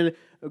proposition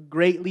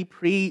greatly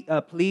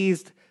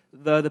pleased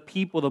the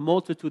people, the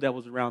multitude that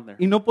was around there.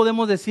 Y no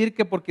podemos decir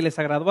que porque les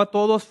agradó a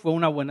todos fue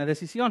una buena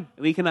decisión.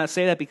 We cannot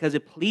say that because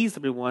it pleased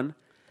everyone.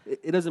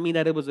 It doesn't mean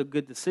that it was a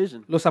good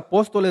decision. Los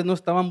apóstoles no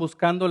estaban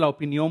buscando la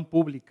opinión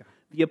pública,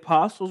 The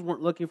apostles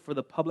weren't looking for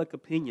the public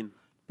opinion.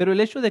 pero el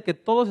hecho de que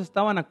todos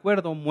estaban de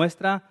acuerdo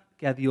muestra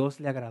que a Dios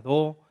le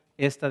agradó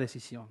esta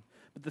decisión.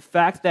 But the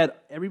fact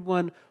that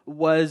everyone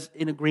was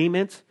in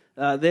agreement,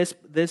 this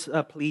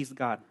pleased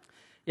God.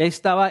 Y ahí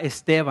estaba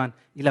Esteban,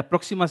 y la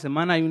próxima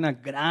semana hay una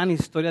gran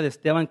historia de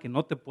Esteban que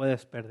no te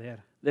puedes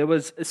perder. There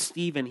was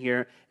Stephen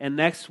here, and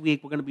next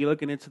week we're going to be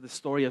looking into the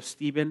story of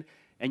Stephen,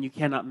 and you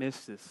cannot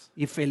miss this.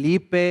 Y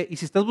Felipe, y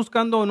si estás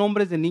buscando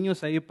nombres de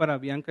niños ahí para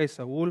Bianca y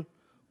Saúl,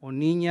 o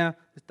niña,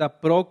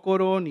 está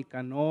Prócoro,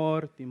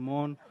 Nicanor,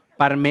 Timón,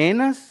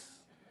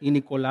 Parmenas y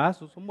Nicolás,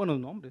 son buenos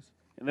nombres.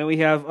 And then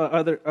we have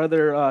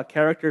other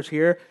characters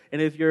here,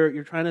 and if you're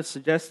trying to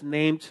suggest a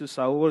name to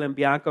Saul and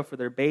Bianca for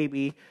their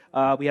baby,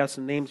 we have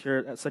some names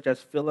here such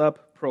as Philip,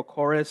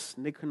 Prochorus,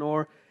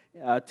 Nicanor,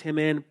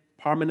 Timon,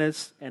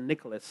 Parmenas, and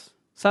Nicholas.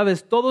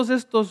 Sabes, todos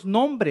estos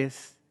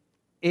hombres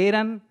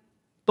eran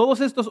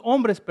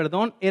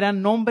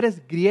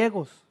nombres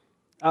griegos.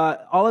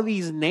 All of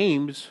these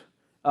names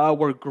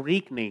were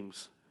Greek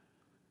names.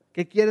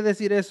 ¿Qué quiere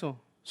decir eso?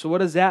 So what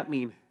does that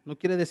mean? No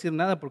quiere decir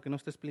nada porque no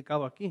está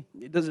explicado aquí.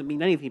 It doesn't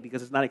mean anything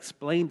because it's not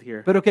explained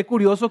here. Pero qué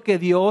curioso que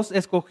Dios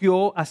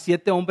escogió a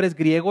 7 hombres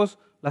griegos.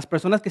 Las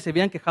personas que se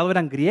habían quejado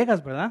eran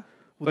griegas, ¿verdad?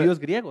 Judíos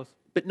griegos.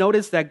 But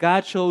notice that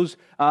God chose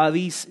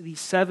these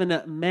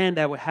 7 men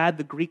that had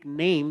the Greek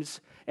names,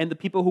 and the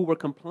people who were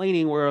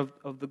complaining were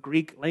of the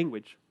Greek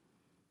language.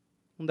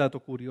 Un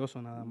dato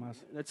curioso nada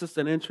más. That's just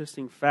an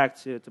interesting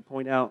fact to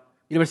point out.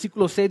 Y el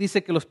versículo 6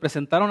 dice que los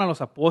presentaron a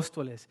los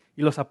apóstoles,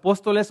 y los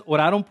apóstoles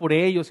oraron por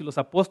ellos, y los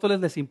apóstoles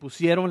les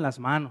impusieron las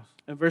manos.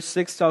 And verse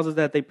 6 tells us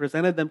that they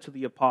presented them to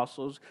the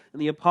apostles,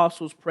 and the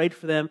apostles prayed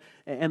for them,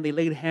 and they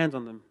laid hands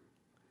on them.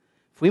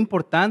 Fue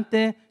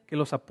importante que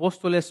los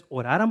apóstoles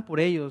oraran por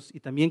ellos y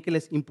también que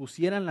les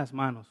impusieran las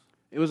manos.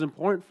 It was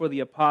important for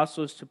the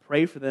apostles to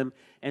pray for them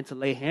and to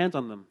lay hands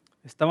on them.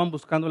 Estaban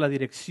buscando la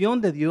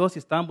dirección de Dios y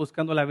estaban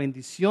buscando la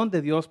bendición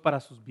de Dios para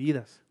sus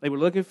vidas. They were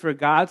looking for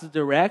God's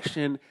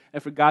direction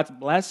and for God's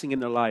blessing in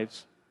their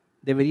lives.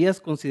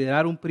 Deberías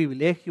considerar un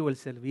privilegio el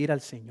servir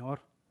al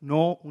Señor,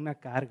 no una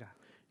carga.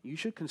 You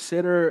should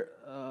consider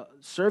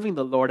serving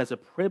the Lord as a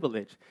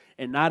privilege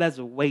and not as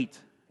a weight.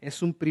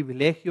 Es un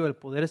privilegio el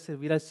poder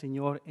servir al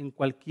Señor en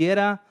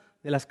cualquiera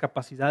de las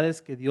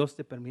capacidades que Dios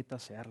te permita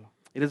hacerlo.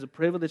 It is a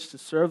privilege to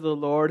serve the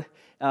Lord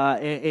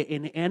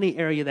in any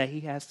area that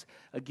He has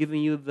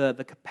given you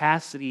the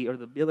capacity or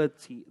the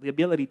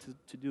ability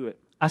to do it.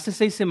 Hace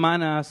 6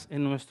 semanas,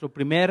 en nuestro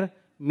primer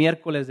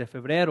miércoles de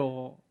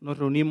febrero, nos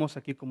reunimos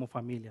aquí como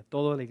familia,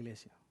 toda la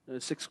iglesia.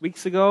 6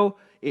 weeks ago,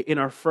 in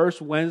our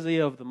first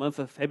Wednesday of the month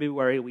of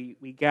February,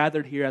 we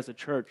gathered here as a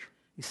church.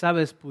 Y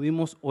sabes,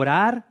 pudimos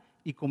orar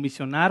y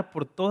comisionar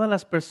por todas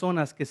las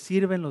personas que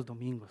sirven los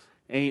domingos.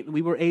 And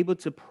we were able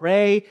to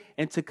pray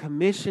and to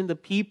commission the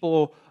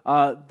people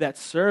that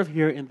serve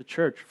here in the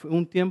church. Fue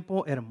un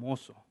tiempo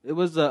hermoso. It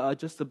was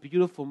just a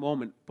beautiful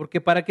moment. Porque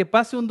para que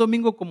pase un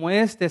domingo como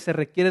este se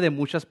requiere de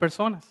muchas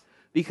personas.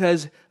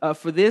 Because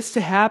for this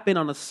to happen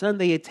on a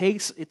Sunday, it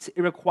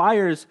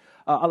requires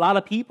a lot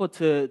of people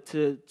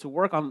to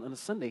work on a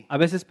Sunday. A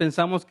veces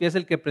pensamos que es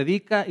el que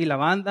predica y la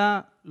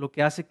banda lo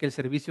que hace que el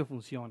servicio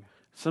funcione.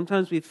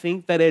 Sometimes we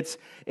think that it's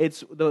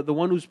the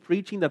one who's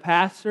preaching, the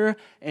pastor,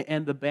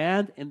 and the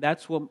band, and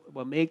that's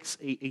what makes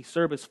a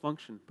service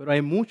function. Pero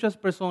hay muchas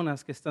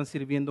personas que están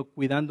sirviendo,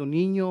 cuidando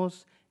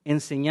niños,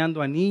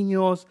 enseñando a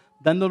niños,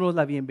 dándonos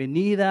la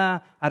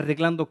bienvenida,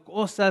 arreglando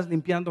cosas,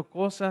 limpiando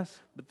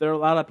cosas. But there are a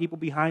lot of people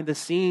behind the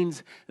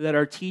scenes that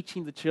are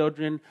teaching the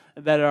children,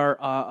 that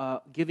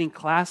are giving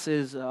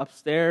classes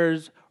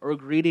upstairs, or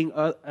greeting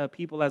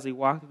people as they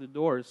walk through the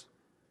doors.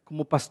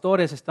 Como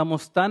pastores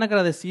estamos tan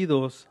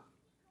agradecidos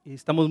y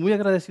estamos muy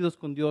agradecidos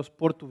con Dios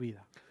por tu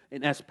vida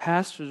And as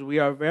pastors, we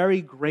are very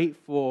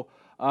grateful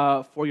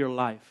for your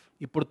life.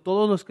 y por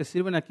todos los que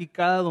sirven aquí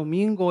cada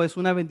domingo. Es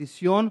una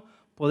bendición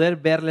poder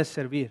verles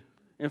servir.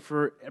 And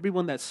for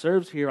everyone that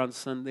serves here on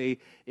Sunday,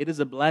 it is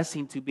a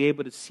blessing to be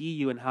able to see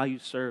you and how you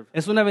serve.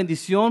 Es una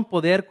bendición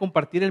poder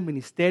compartir el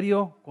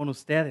ministerio con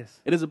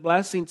ustedes. It is a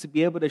blessing to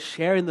be able to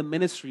share in the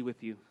ministry with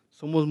you.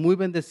 Somos muy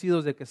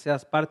bendecidos de que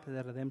seas parte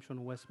de Redemption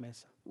West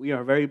Mesa. We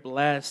are very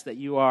blessed that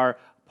you are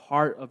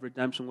part of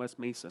Redemption West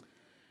Mesa.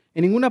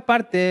 En ninguna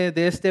parte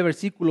de este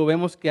versículo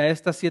vemos que a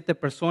estas 7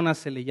 personas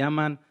se le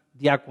llaman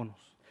diáconos.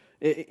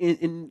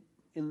 In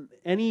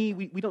any,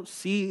 we don't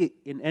see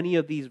in any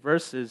of these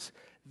verses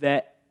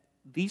that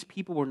these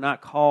people were not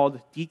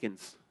called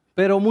deacons.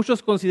 Pero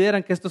muchos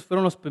consideran que estos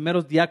fueron los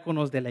primeros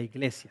diáconos de la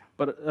iglesia.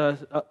 But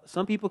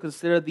some people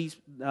consider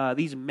these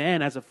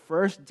men as the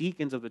first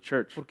deacons of the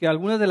church. Porque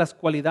algunas de las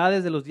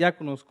cualidades de los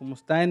diáconos, como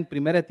está en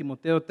 1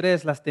 Timoteo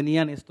 3, las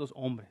tenían estos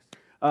hombres.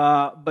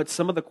 But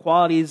some of the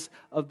qualities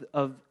of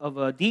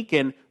a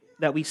deacon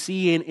that we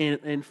see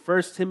in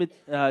 1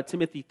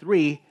 Timothy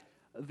 3,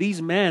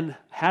 these men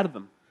had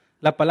them.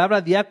 La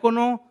palabra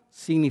diácono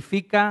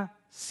significa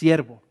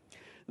siervo.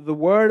 The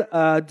word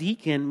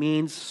deacon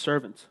means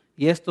servant.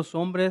 Y estos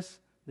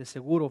hombres de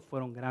seguro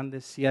fueron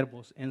grandes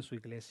siervos en su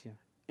iglesia.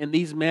 And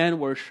these men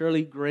were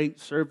surely great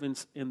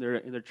servants in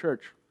their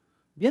church.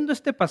 Viendo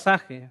este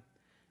pasaje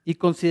y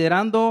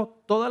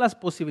considerando todas las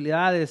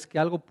posibilidades que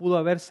algo pudo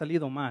haber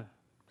salido mal,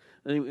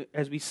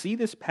 As we see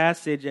this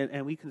passage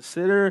and we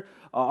consider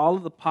all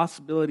of the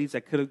possibilities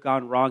that could have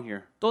gone wrong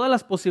here, todas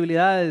las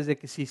posibilidades de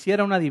que se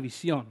hiciera una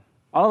división,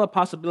 all of the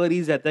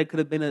possibilities that there could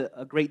have been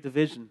a great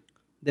division,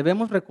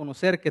 debemos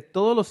reconocer que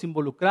todos los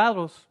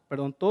involucrados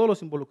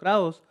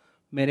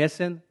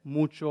merecen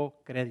mucho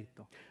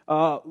crédito.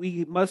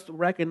 we must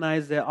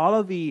recognize that all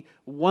of the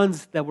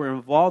ones that were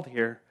involved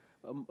here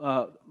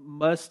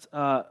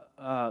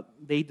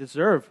they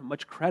deserve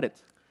much credit.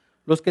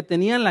 Los que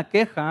tenían la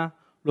queja,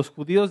 los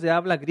judíos de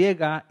habla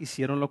griega,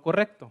 hicieron lo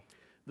correcto.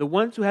 The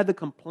ones who had the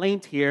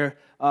complaint here,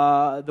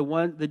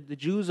 the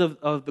Jews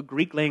of the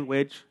Greek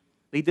language,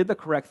 they did the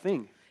correct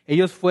thing.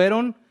 Ellos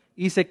fueron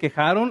y se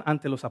quejaron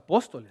ante los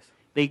apóstoles.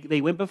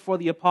 They went before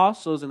the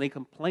apostles and they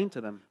complained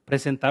to them.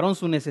 Presentaron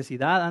su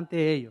necesidad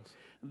ante ellos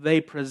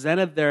They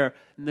presented their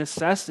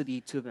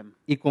necessity to them.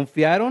 y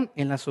confiaron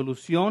en la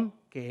solución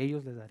que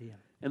ellos les darían.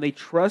 And they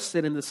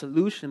trusted in the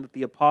solution that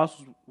the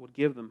apostles would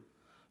give them.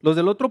 Los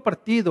del otro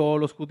partido,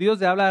 los judíos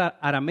de habla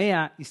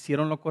aramea,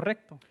 hicieron lo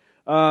correcto.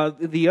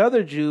 The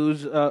other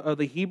Jews of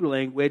the Hebrew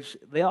language,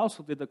 they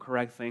also did the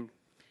correct thing.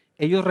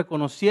 Ellos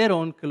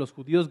reconocieron que los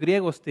judíos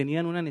griegos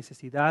tenían una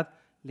necesidad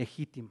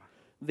legítima.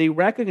 They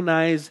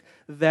recognized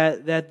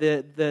that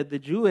the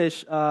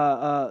Jews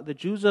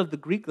of the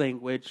Greek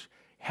language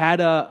had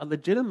a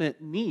legitimate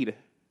need.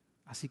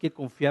 Así que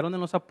confiaron en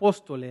los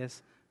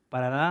apóstoles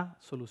para la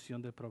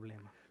solución del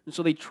problema. And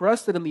so they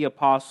trusted in the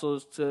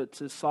apostles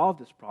to solve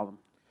this problem.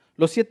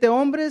 Los 7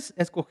 hombres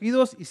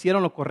escogidos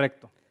hicieron lo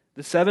correcto.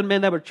 The 7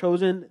 men that were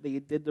chosen, they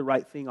did the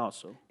right thing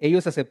also.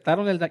 Ellos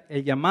aceptaron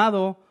el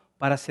llamado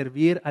para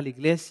servir a la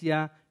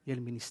iglesia y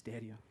el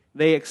ministerio.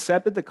 They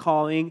accepted the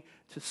calling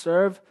to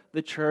serve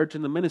the church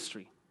and the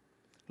ministry.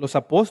 Los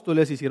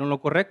apóstoles hicieron lo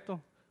correcto.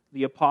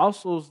 The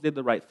apostles did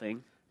the right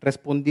thing.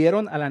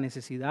 Respondieron a la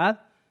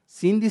necesidad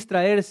sin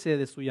distraerse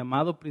de su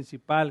llamado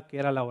principal, que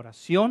era la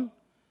oración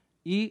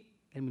y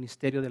el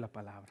ministerio de la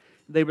palabra.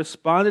 They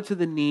responded to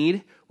the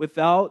need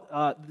without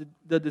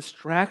the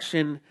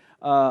distraction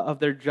of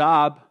their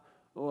job,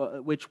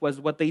 which was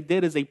what they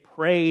did is they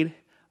prayed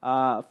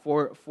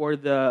for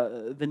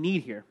the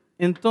need here.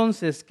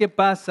 Entonces, ¿qué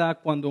pasa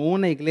cuando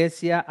una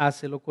iglesia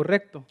hace lo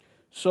correcto?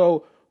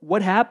 So,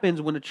 what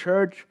happens when a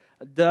church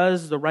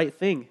does the right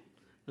thing?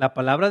 La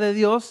palabra de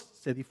Dios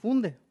se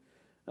difunde.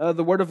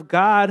 The word of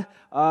God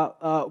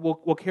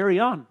will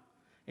carry on.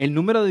 El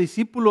número de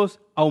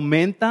discípulos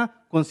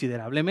aumenta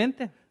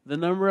considerablemente. The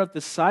number of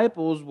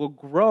disciples will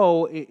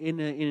grow in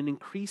an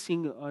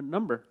increasing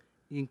number.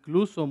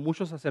 Incluso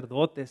muchos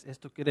sacerdotes,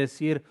 esto quiere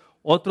decir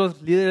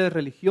otros líderes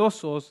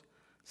religiosos,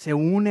 se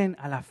unen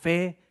a la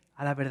fe,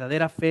 a la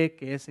verdadera fe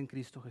que es en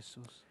Cristo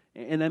Jesús.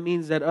 And that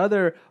means that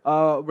other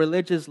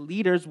religious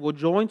leaders will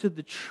join to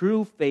the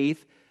true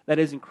faith that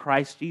is in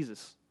Christ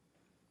Jesus.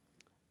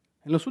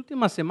 En las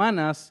últimas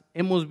semanas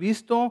hemos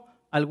visto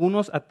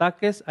algunos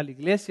ataques a la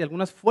iglesia,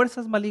 algunas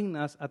fuerzas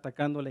malignas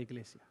atacando a la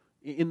iglesia.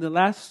 In the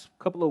last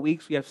couple of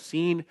weeks, we have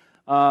seen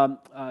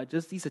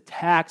just these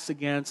attacks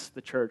against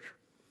the church.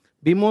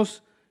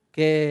 Vimos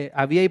que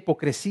había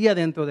hipocresía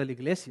dentro de la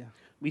iglesia.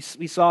 We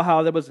saw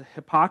how there was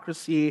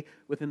hypocrisy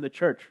within the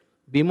church.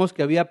 Vimos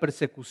que había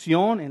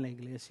persecución en la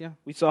iglesia.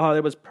 We saw how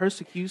there was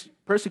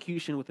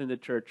persecution within the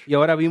church. Y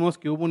ahora vimos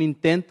que hubo un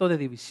intento de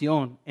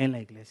división en la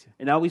iglesia.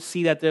 And now we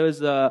see that there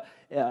was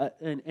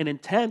an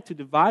intent to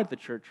divide the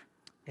church.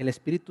 El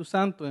Espíritu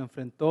Santo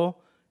enfrentó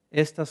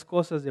estas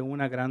cosas de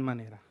una gran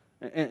manera.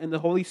 And the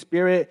Holy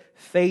Spirit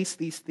faced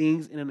these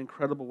things in an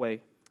incredible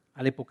way.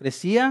 A la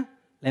hipocresía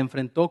la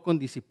enfrentó con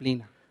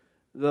disciplina.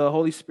 The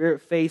Holy Spirit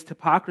faced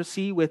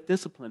hypocrisy with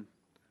discipline.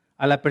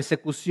 A la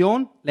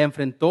persecución la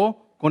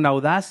enfrentó con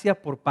audacia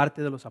por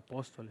parte de los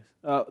apóstoles.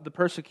 The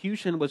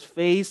persecution was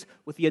faced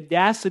with the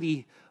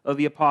audacity of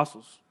the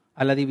apostles.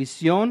 A la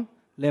división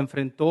la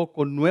enfrentó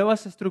con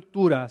nuevas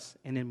estructuras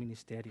en el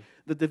ministerio.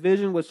 The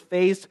division was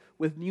faced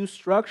with new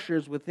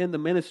structures within the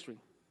ministry.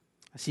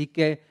 Así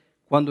que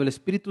cuando el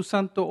Espíritu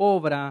Santo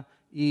obra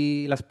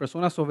y las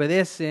personas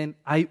obedecen,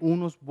 hay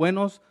unos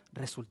buenos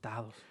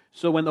resultados.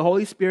 So when the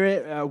Holy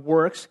Spirit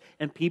works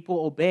and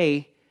people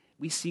obey,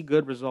 we see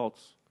good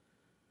results.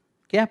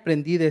 ¿Qué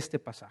aprendí de este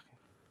pasaje?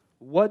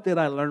 What did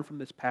I learn from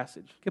this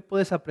passage? ¿Qué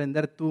puedes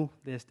aprender tú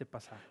de este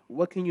pasaje?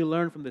 What can you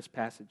learn from this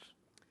passage?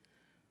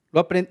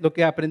 Lo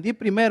que aprendí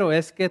primero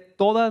es que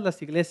todas las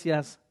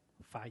iglesias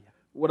fallan.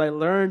 What I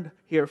learned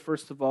here,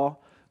 first of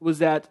all, was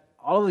that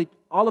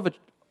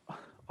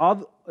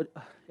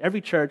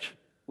every church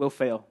will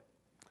fail.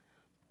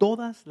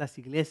 Todas las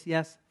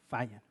iglesias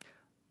fallan.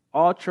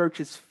 All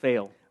churches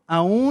fail.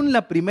 Aún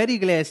la primera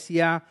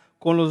iglesia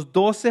con los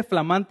 12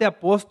 flamantes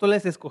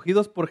apóstoles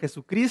escogidos por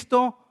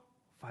Jesucristo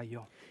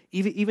falló.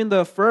 Even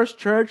the first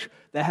church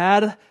that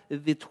had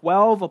the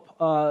 12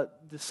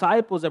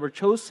 disciples that were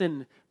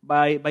chosen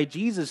by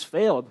Jesus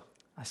failed.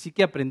 Así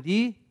que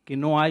aprendí que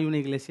no hay una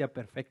iglesia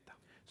perfecta,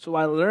 So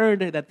I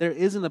learned that there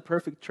isn't a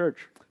perfect church,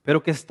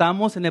 pero que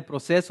estamos en el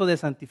proceso de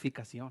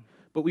santificación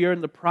but we are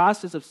in the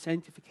process of y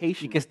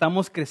sanctification, que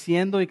estamos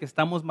creciendo y que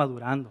estamos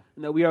madurando.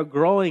 and that we are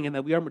growing and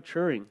that we are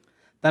maturing.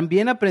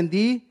 También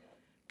aprendí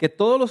que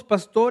todos los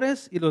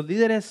pastores y los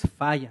líderes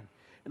fallan.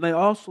 And I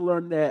also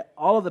learned that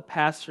all of the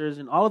pastors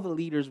and all of the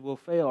leaders will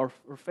fail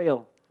or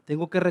fail.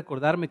 Tengo que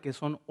recordarme que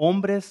son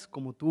hombres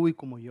como tú y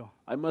como yo,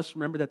 I must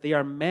remember that they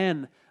are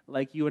men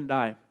like you and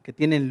I, que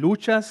tienen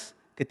luchas,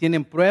 que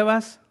tienen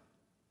pruebas.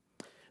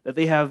 that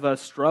they have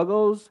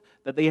struggles,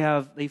 that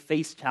they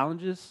face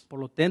challenges, Por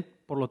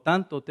lo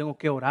tanto, tengo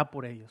que orar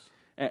por ellos.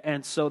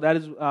 and so that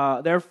is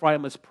therefore I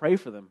must pray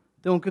for them.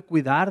 Tengo que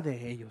cuidar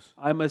de ellos.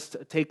 I must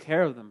take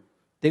care of them.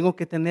 Tengo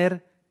que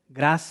tener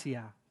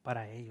gracia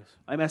para ellos.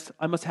 I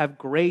must have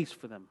grace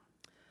for them.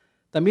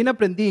 También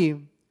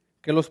aprendí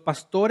que los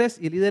pastores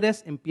y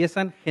líderes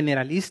empiezan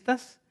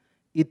generalistas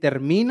y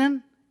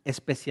terminan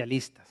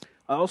especialistas.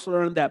 I also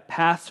learned that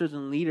pastors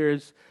and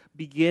leaders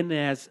begin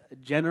as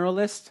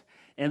generalists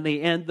and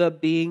they end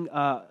up being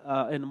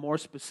in a more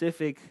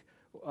specific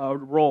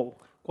role.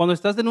 Cuando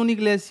estás en una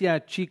iglesia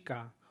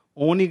chica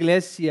o una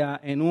iglesia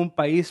en un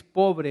país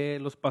pobre,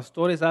 los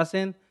pastores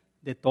hacen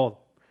de todo.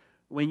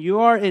 When you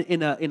are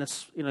in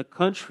a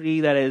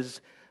country that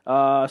is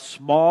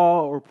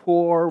small or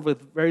poor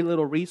with very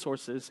little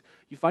resources,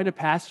 you find a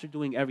pastor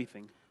doing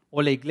everything.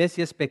 O la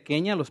iglesia es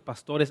pequeña, los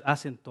pastores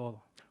hacen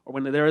todo. Or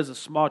when there is a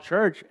small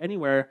church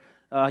anywhere,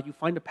 you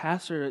find a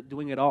pastor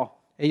doing it all.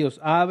 Ellos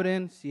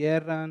abren,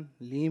 cierran,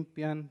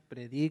 limpian,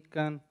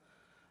 predican,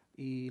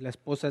 y la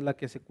esposa es la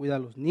que se cuida a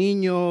los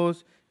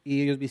niños,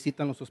 y ellos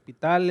visitan los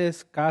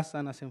hospitales,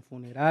 casan, hacen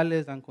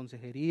funerales, dan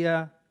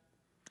consejería.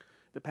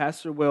 The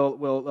pastor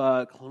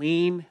will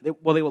clean. They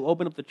will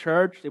open up the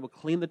church. They will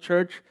clean the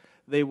church.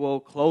 They will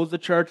close the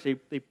church.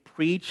 They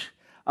preach.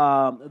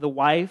 The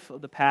wife of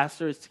the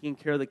pastor is taking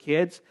care of the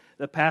kids.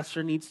 The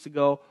pastor needs to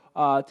go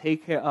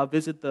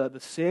visit the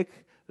sick,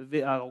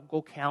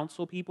 go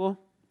counsel people.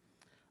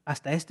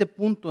 Hasta este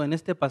punto, en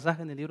este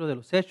pasaje en el libro de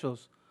los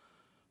Hechos,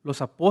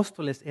 los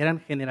apóstoles eran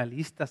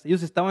generalistas.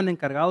 Ellos estaban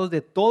encargados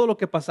de todo lo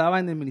que pasaba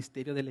en el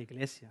ministerio de la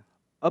iglesia.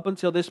 Up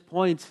until this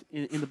point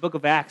in the book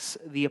of Acts,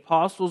 the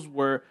apostles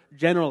were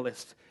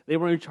generalists. They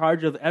were in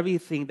charge of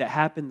everything that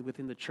happened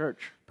within the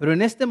church. Pero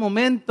en este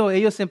momento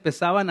ellos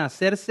empezaban a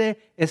hacerse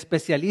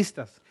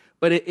especialistas.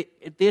 But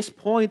at this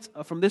point,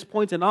 from this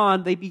point and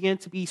on, they began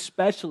to be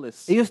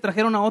specialists. Ellos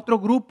trajeron a otro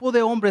grupo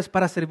de hombres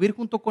para servir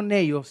junto con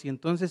ellos y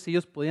entonces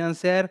ellos podían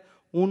ser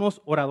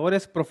unos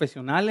oradores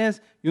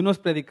profesionales y unos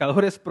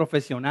predicadores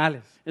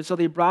profesionales. And so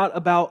they brought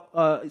about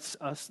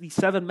these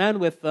 7 men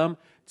with them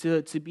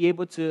to be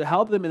able to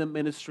help them in the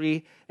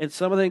ministry, and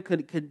some of them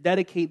could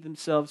dedicate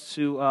themselves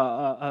to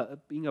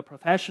being a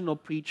professional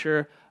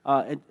preacher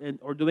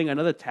or doing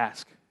another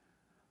task.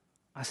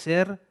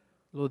 Hacerlo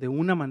de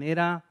una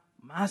manera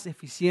más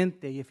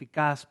eficiente y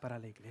eficaz para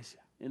la iglesia.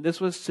 And this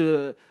was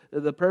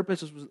the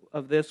purpose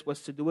of this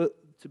was to do it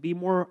to be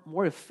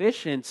more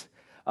efficient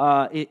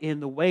in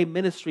the way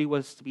ministry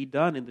was to be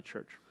done in the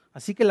church.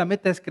 Así que la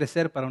meta es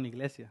crecer para una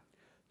iglesia.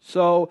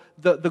 So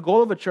the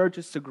goal of a church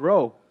is to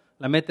grow.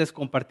 La meta es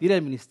compartir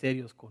el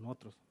ministerio con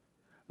otros.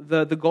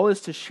 The goal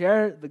is to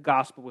share the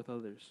gospel with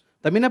others.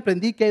 También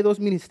aprendí que hay 2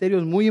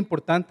 ministerios muy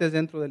importantes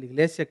dentro de la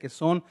iglesia que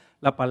son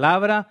la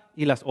palabra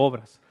y las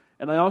obras.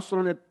 And I also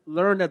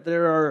learned that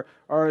there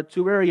are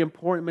 2 very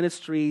important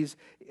ministries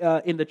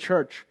in the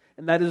church,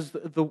 and that is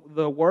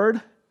the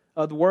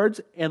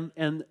words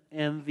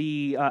and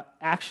the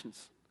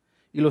actions.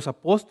 Y los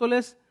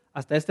apóstoles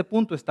hasta este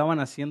punto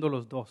estaban haciendo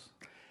los dos.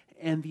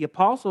 And the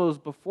apostles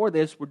before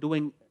this were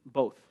doing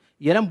both.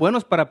 Y eran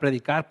buenos para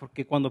predicar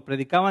porque cuando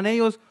predicaban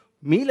ellos,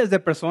 miles de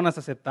personas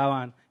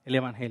aceptaban el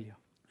evangelio.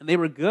 And they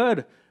were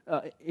good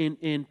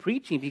in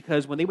preaching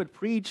because when they would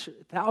preach,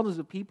 thousands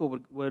of people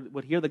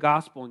would hear the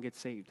gospel and get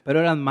saved. Pero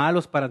eran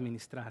malos para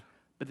administrar.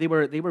 But they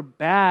were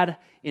bad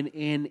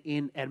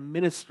in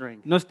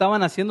administering. No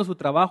estaban haciendo su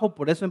trabajo,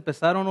 por eso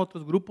empezaron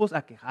otros grupos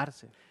a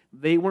quejarse.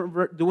 They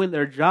weren't doing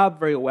their job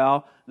very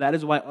well. That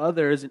is why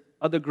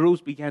other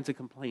groups began to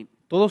complain.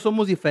 Todos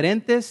somos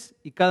diferentes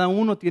y cada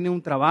uno tiene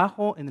un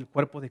trabajo en el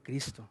cuerpo de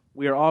Cristo.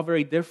 We are all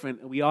very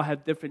different, and we all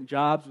have different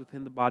jobs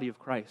within the body of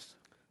Christ.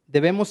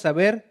 Debemos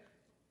saber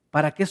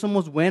para qué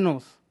somos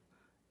buenos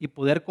y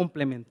poder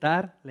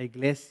complementar la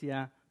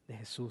iglesia de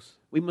Jesús.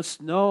 We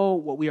must know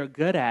what we are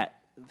good at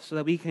so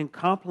that we can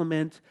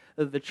complement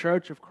the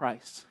church of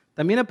Christ.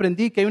 También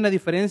aprendí que hay una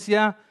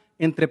diferencia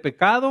entre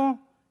pecado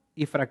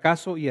y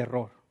fracaso y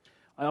error.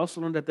 I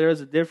also learned that there is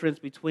a difference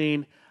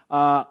between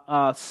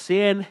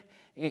sin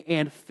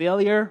and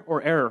failure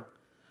or error.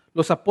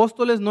 Los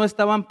apóstoles no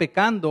estaban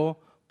pecando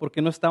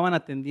porque no estaban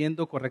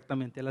atendiendo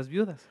correctamente a las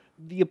viudas.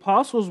 The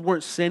apostles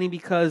weren't sinning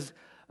because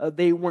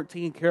they weren't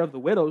taking care of the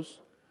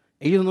widows.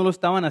 Ellos no lo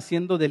estaban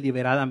haciendo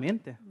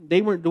deliberadamente,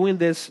 They weren't doing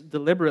this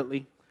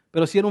deliberately,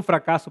 pero sí era un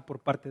fracaso por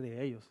parte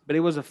de ellos. but it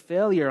was a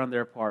failure on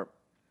their part.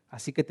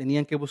 Así que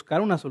tenían que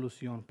buscar una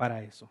solución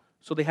para eso.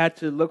 So they had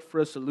to look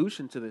for a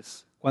solution to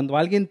this. Cuando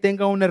alguien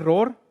tenga un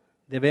error,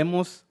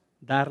 debemos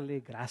darle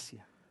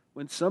gracia.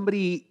 When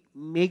somebody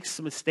makes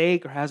a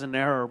mistake or has an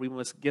error, we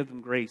must give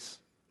them grace.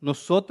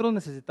 Nosotros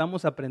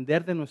necesitamos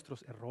aprender de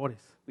nuestros errores.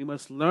 We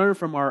must learn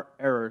from our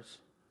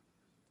errors.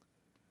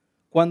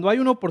 Cuando hay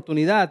una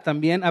oportunidad,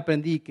 también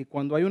aprendí que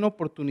cuando hay una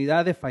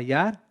oportunidad de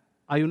fallar,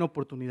 hay una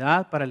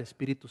oportunidad para el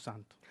Espíritu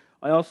Santo.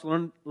 I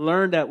also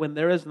learned that when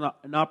there is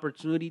an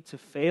opportunity to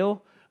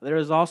fail, there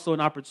is also an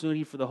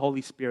opportunity for the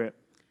Holy Spirit.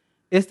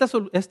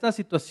 Esta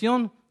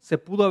situación se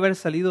pudo haber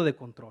salido de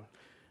control.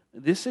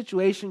 This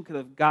situation could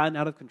have gotten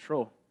out of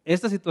control.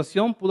 Esta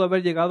situación pudo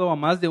haber llegado a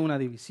más de una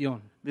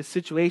división, This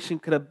situation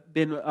could have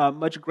been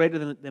much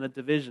greater than a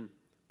division.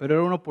 pero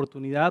era una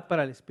oportunidad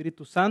para el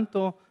Espíritu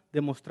Santo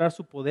de mostrar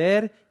su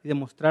poder y de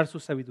mostrar su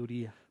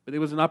sabiduría. But it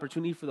was an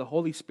opportunity for the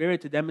Holy Spirit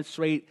to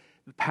demonstrate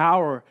the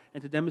power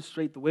and to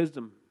demonstrate the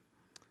wisdom.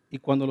 Y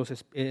cuando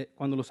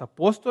los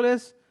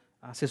apóstoles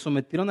se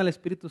sometieron al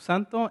Espíritu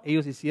Santo,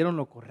 ellos hicieron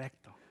lo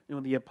correcto. And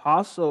when the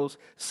apostles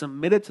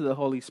submitted to the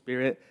Holy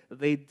Spirit,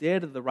 they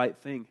did the right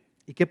thing.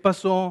 ¿Y qué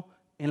pasó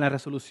en la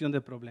resolución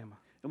del problema?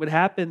 And what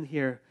happened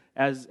here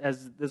as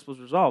this was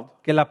resolved?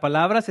 Que la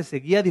palabra se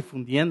seguía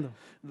difundiendo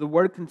The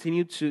word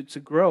continued to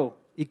grow.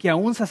 y que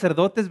aún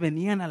sacerdotes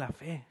venían a la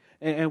fe.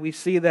 And we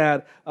see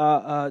that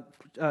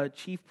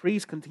chief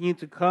priests continued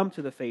to come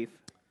to the faith.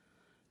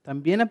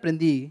 También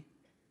aprendí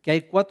que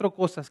hay 4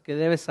 cosas que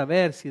debes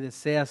saber si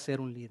deseas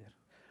ser un líder.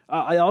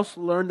 I also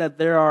learned that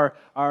there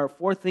are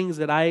 4 things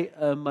that I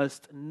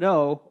must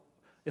know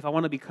if I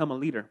want to become a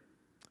leader.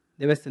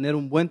 Debes tener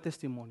un buen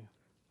testimonio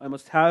I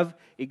must have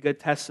a good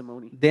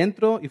testimony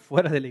dentro y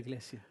fuera de la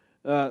iglesia,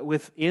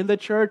 within the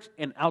church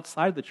and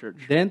outside the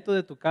church, dentro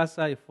de tu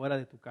casa y fuera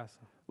de tu casa.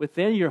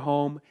 within your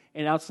home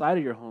and outside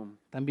of your home.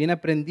 También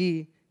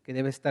aprendí que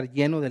debe estar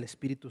lleno del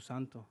Espíritu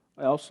Santo.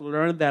 I also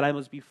learned that I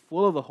must be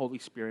full of the Holy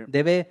Spirit.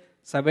 Debe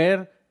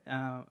saber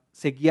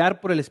se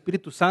guiar por el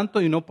Espíritu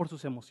Santo y no por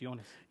sus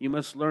emociones. You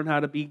must learn how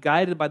to be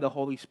guided by the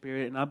Holy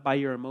Spirit and not by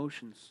your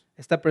emotions.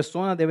 Esta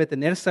persona debe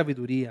tener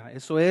sabiduría.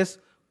 Eso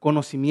es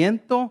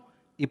conocimiento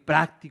y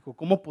práctico.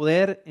 Cómo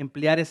poder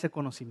emplear ese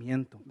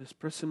conocimiento. This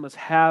person must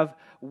have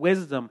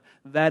wisdom,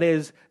 that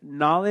is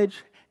knowledge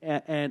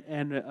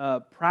and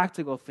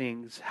practical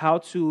things, how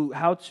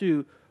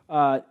to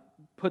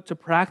put to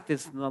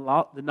practice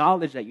the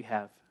knowledge that you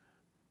have.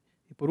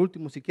 Y por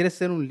último, si quieres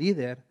ser un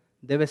líder,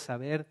 debes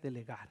saber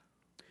delegar.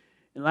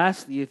 And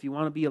lastly, if you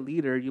want to be a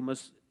leader, you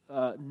must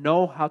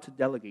know how to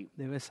delegate.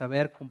 Debes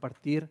saber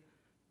compartir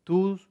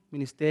tu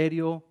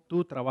ministerio,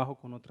 tu trabajo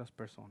con otras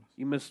personas.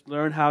 You must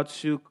learn how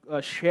to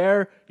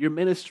share your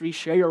ministry,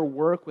 share your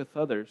work with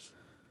others.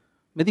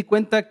 Me di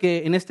cuenta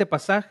que en este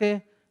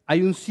pasaje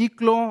hay un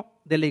ciclo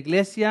de la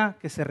iglesia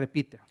que se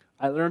repite.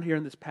 I learned here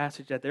in this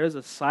passage that there is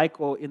a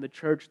cycle in the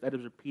church that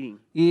is repeating.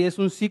 Y es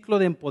un ciclo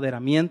de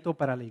empoderamiento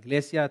para la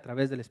iglesia a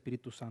través del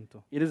Espíritu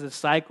Santo. It is a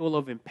cycle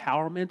of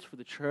empowerment for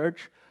the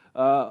church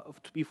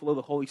to be full of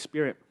the Holy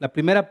Spirit. La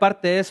primera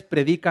parte es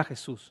predica a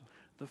Jesús.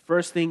 The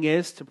first thing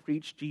is to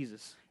preach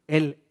Jesus.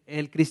 El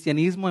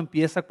cristianismo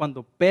empieza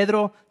cuando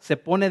Pedro se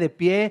pone de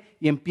pie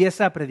y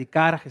empieza a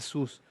predicar a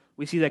Jesús.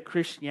 We see that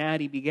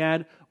Christianity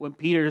began when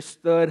Peter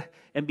stood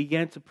and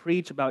began to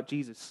preach about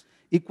Jesus.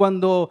 Y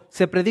cuando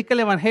se predica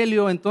el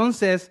evangelio,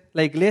 entonces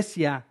la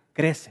iglesia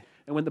crece.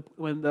 And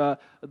when the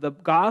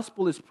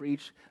gospel is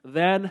preached,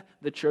 then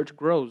the church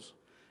grows.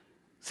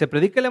 Se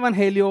predica el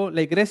evangelio,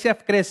 la iglesia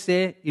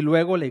crece y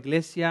luego la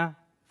iglesia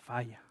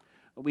falla.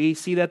 We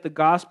see that the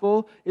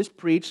gospel is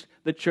preached,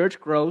 the church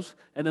grows,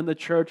 and then the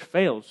church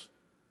fails.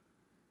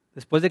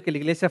 Después de que la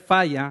iglesia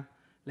falla,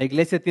 la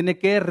iglesia tiene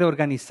que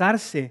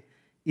reorganizarse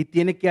y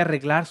tiene que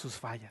arreglar sus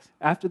fallas.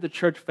 After the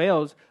church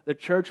fails, the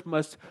church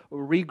must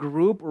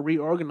regroup or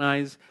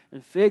reorganize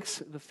and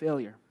fix the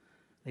failure.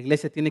 La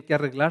iglesia tiene que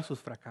arreglar sus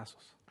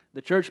fracasos.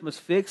 The church must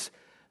fix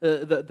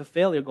the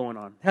failure going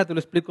on. Déjate lo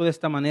explico de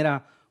esta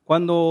manera.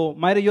 Cuando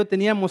Mayra y yo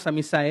teníamos a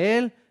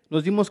Misael,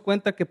 nos dimos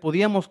cuenta que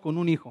podíamos con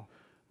un hijo.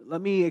 Let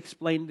me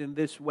explain it in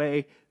this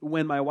way.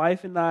 When my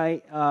wife and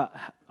I,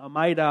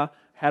 Maida,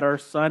 had our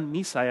son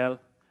Misael,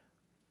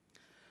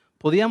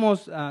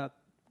 Podíamos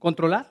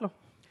controlarlo.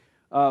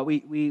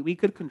 We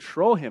could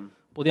control him.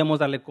 Podíamos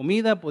darle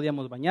comida,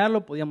 podíamos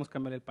bañarlo, podíamos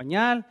cambiar el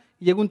pañal.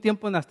 Y llegó un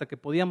tiempo en hasta que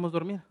podíamos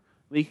dormir.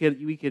 We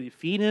could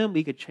feed him.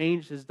 We could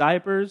change his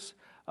diapers.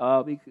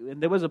 And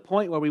there was a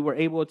point where we were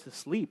able to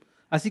sleep.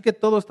 Así que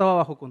todo estaba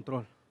bajo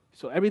control.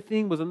 So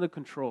everything was under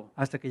control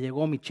Hasta que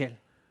llegó Michelle.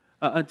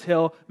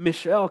 until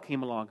Michelle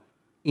came along.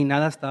 Y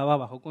nada estaba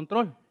bajo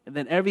control. And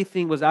then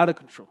everything was out of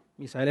control.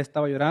 Misael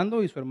estaba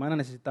llorando y su hermana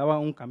necesitaba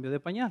un cambio de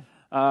pañal.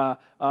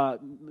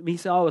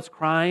 Misael was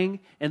crying,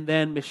 and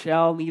then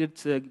Michelle needed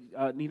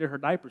her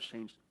diapers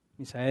changed.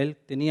 Misael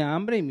tenía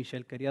hambre y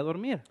Michelle quería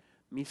dormir.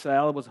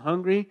 Misael was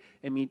hungry,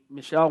 and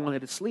Michelle wanted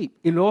to sleep.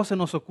 Y luego se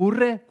nos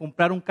ocurre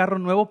comprar un carro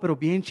nuevo, pero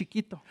bien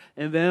chiquito.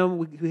 And then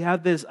we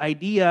have this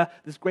idea,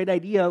 this great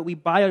idea. We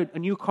buy a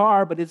new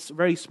car, but it's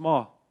very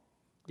small.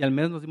 Y al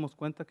mes nos dimos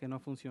cuenta que no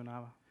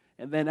funcionaba.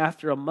 And then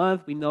after a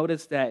month, we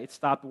noticed that it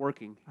stopped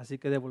working. Así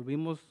que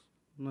devolvimos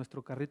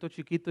nuestro carrito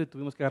chiquito y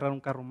tuvimos que agarrar un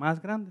carro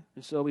más grande.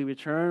 And so we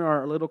returned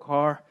our little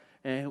car,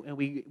 and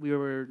we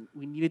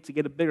needed to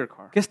get a bigger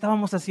car. ¿Qué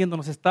estábamos haciendo?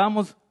 Nos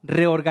estábamos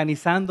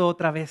reorganizando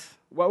otra vez.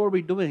 What were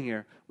we doing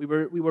here? We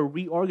were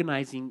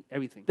reorganizing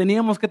everything.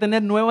 Teníamos que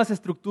tener nuevas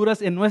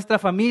estructuras en nuestra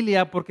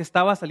familia porque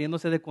estaba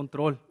saliéndose de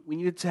control. We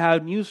needed to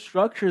have new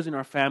structures in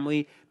our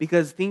family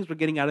because things were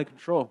getting out of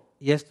control.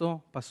 Y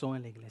esto pasó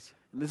en la iglesia.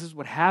 And this is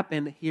what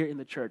happened here in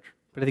the church.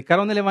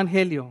 Predicaron el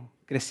evangelio,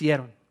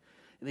 crecieron,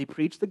 And they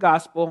preached the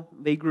gospel,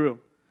 they grew.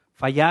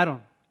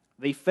 fallaron,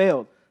 They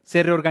failed.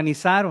 se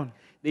reorganizaron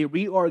They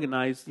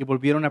reorganized, y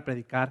volvieron a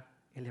predicar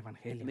el and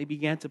evangelio. they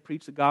began to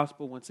preach the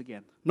gospel once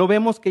again. No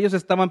vemos que ellos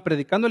estaban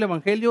predicando el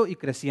evangelio y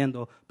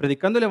creciendo,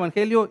 predicando el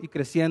evangelio y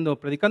creciendo,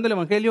 predicando el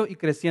evangelio y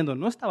creciendo.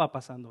 No estaba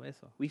pasando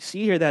eso. We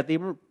see here that they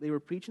were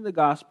preaching the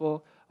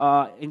gospel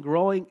and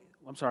growing.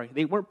 I'm sorry,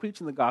 they weren't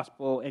preaching the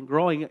gospel and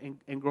growing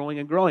and growing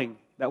and growing.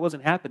 That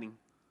wasn't happening.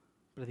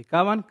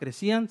 Predicaban,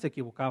 crecían, se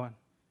equivocaban.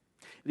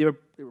 They were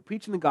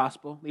preaching the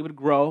gospel. They would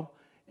grow,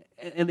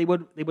 and they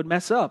would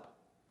mess up,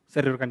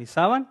 Se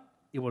reorganizaban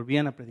y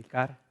volvían a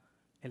predicar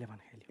el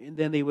evangelio. and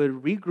then they would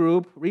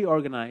regroup,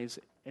 reorganize,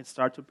 and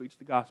start to preach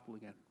the gospel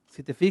again.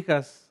 Si te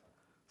fijas,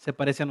 se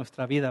parece a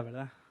nuestra vida,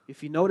 ¿verdad?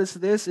 If you notice,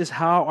 this is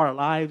how our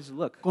lives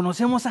look.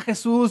 Conocemos a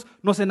Jesús,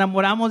 nos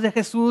enamoramos de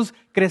Jesús,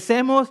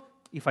 crecemos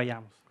y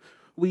fallamos.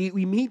 We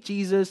meet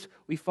Jesus,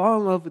 we fall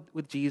in love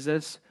with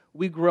Jesus,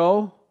 we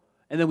grow,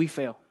 and then we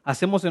fail.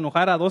 Hacemos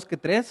enojar a dos que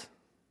tres.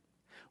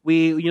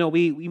 We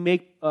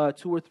make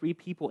 2 or 3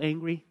 people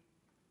angry.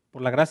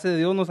 Por la gracia de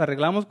Dios nos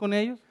arreglamos con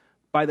ellos,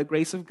 By the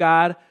grace of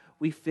God,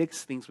 we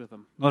fix things with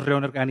them. nos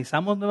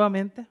reorganizamos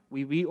nuevamente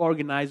We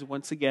reorganize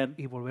once again,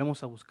 y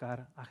volvemos a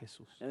buscar a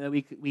Jesús. and then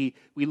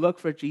we look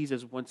for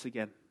Jesus once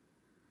again.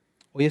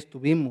 Hoy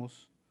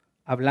estuvimos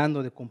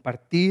hablando de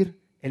compartir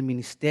el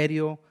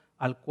ministerio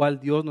al cual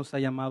Dios nos ha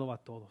llamado a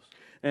todos.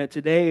 And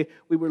today,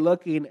 we were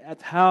looking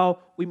at how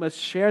we must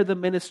share the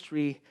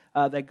ministry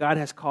that God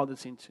has called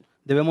us into.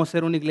 Debemos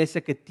ser una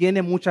iglesia que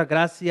tiene mucha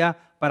gracia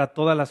para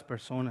todas las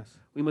personas.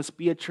 We must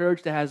be a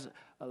church that has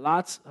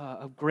lots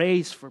of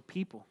grace for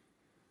people.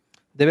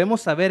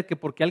 Debemos saber que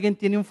porque alguien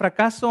tiene un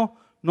fracaso,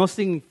 no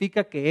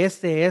significa que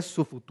ese es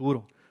su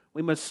futuro.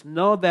 We must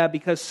know that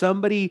because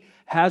somebody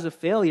has a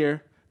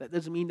failure, that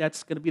doesn't mean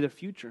that's going to be the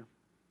future.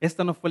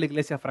 Esta no fue la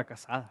iglesia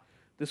fracasada.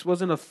 This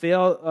wasn't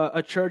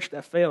a church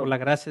that Por failed. la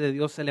gracia de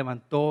Dios se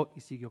levantó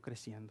y siguió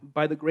creciendo.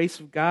 By the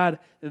grace of God,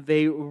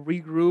 they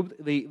regrouped,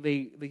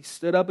 they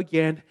stood up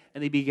again,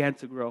 and they began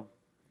to grow.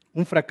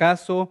 Un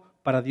fracaso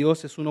para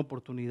Dios es una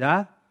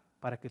oportunidad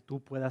para que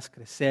tú puedas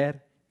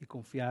crecer y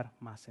confiar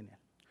más en Él.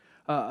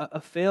 A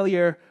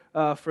failure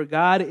for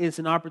God is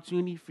an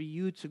opportunity for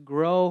you to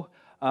grow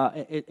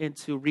and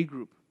to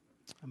regroup.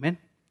 Amén.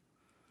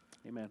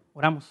 Amen.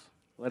 Oramos.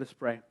 Let us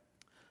pray.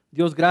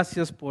 Dios,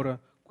 gracias por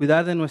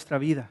cuidar de nuestra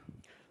vida.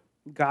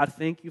 God,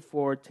 thank you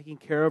for taking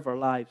care of our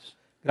lives.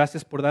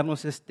 Gracias por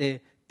darnos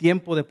este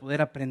tiempo de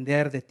poder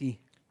aprender de ti.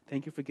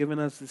 Thank you for giving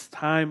us this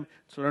time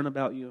to learn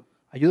about you.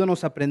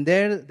 Ayúdanos a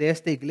aprender de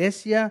esta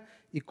iglesia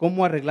y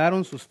cómo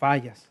arreglaron sus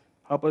fallas.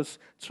 Help us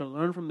to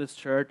learn from this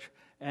church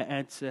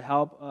and to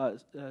help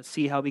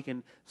see how we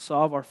can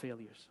solve our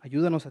failures.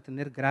 Ayúdanos a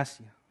tener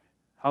gracia.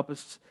 Help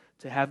us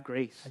to have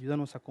grace.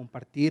 Ayúdanos a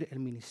compartir el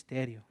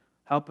ministerio.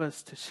 Help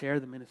us to share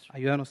the ministry.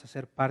 Ayúdanos a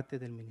ser parte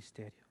del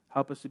ministerio.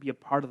 Help us to be a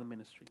part of the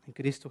ministry. En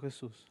Cristo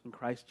Jesús. In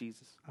Christ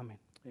Jesus. Amén.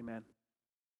 Amen.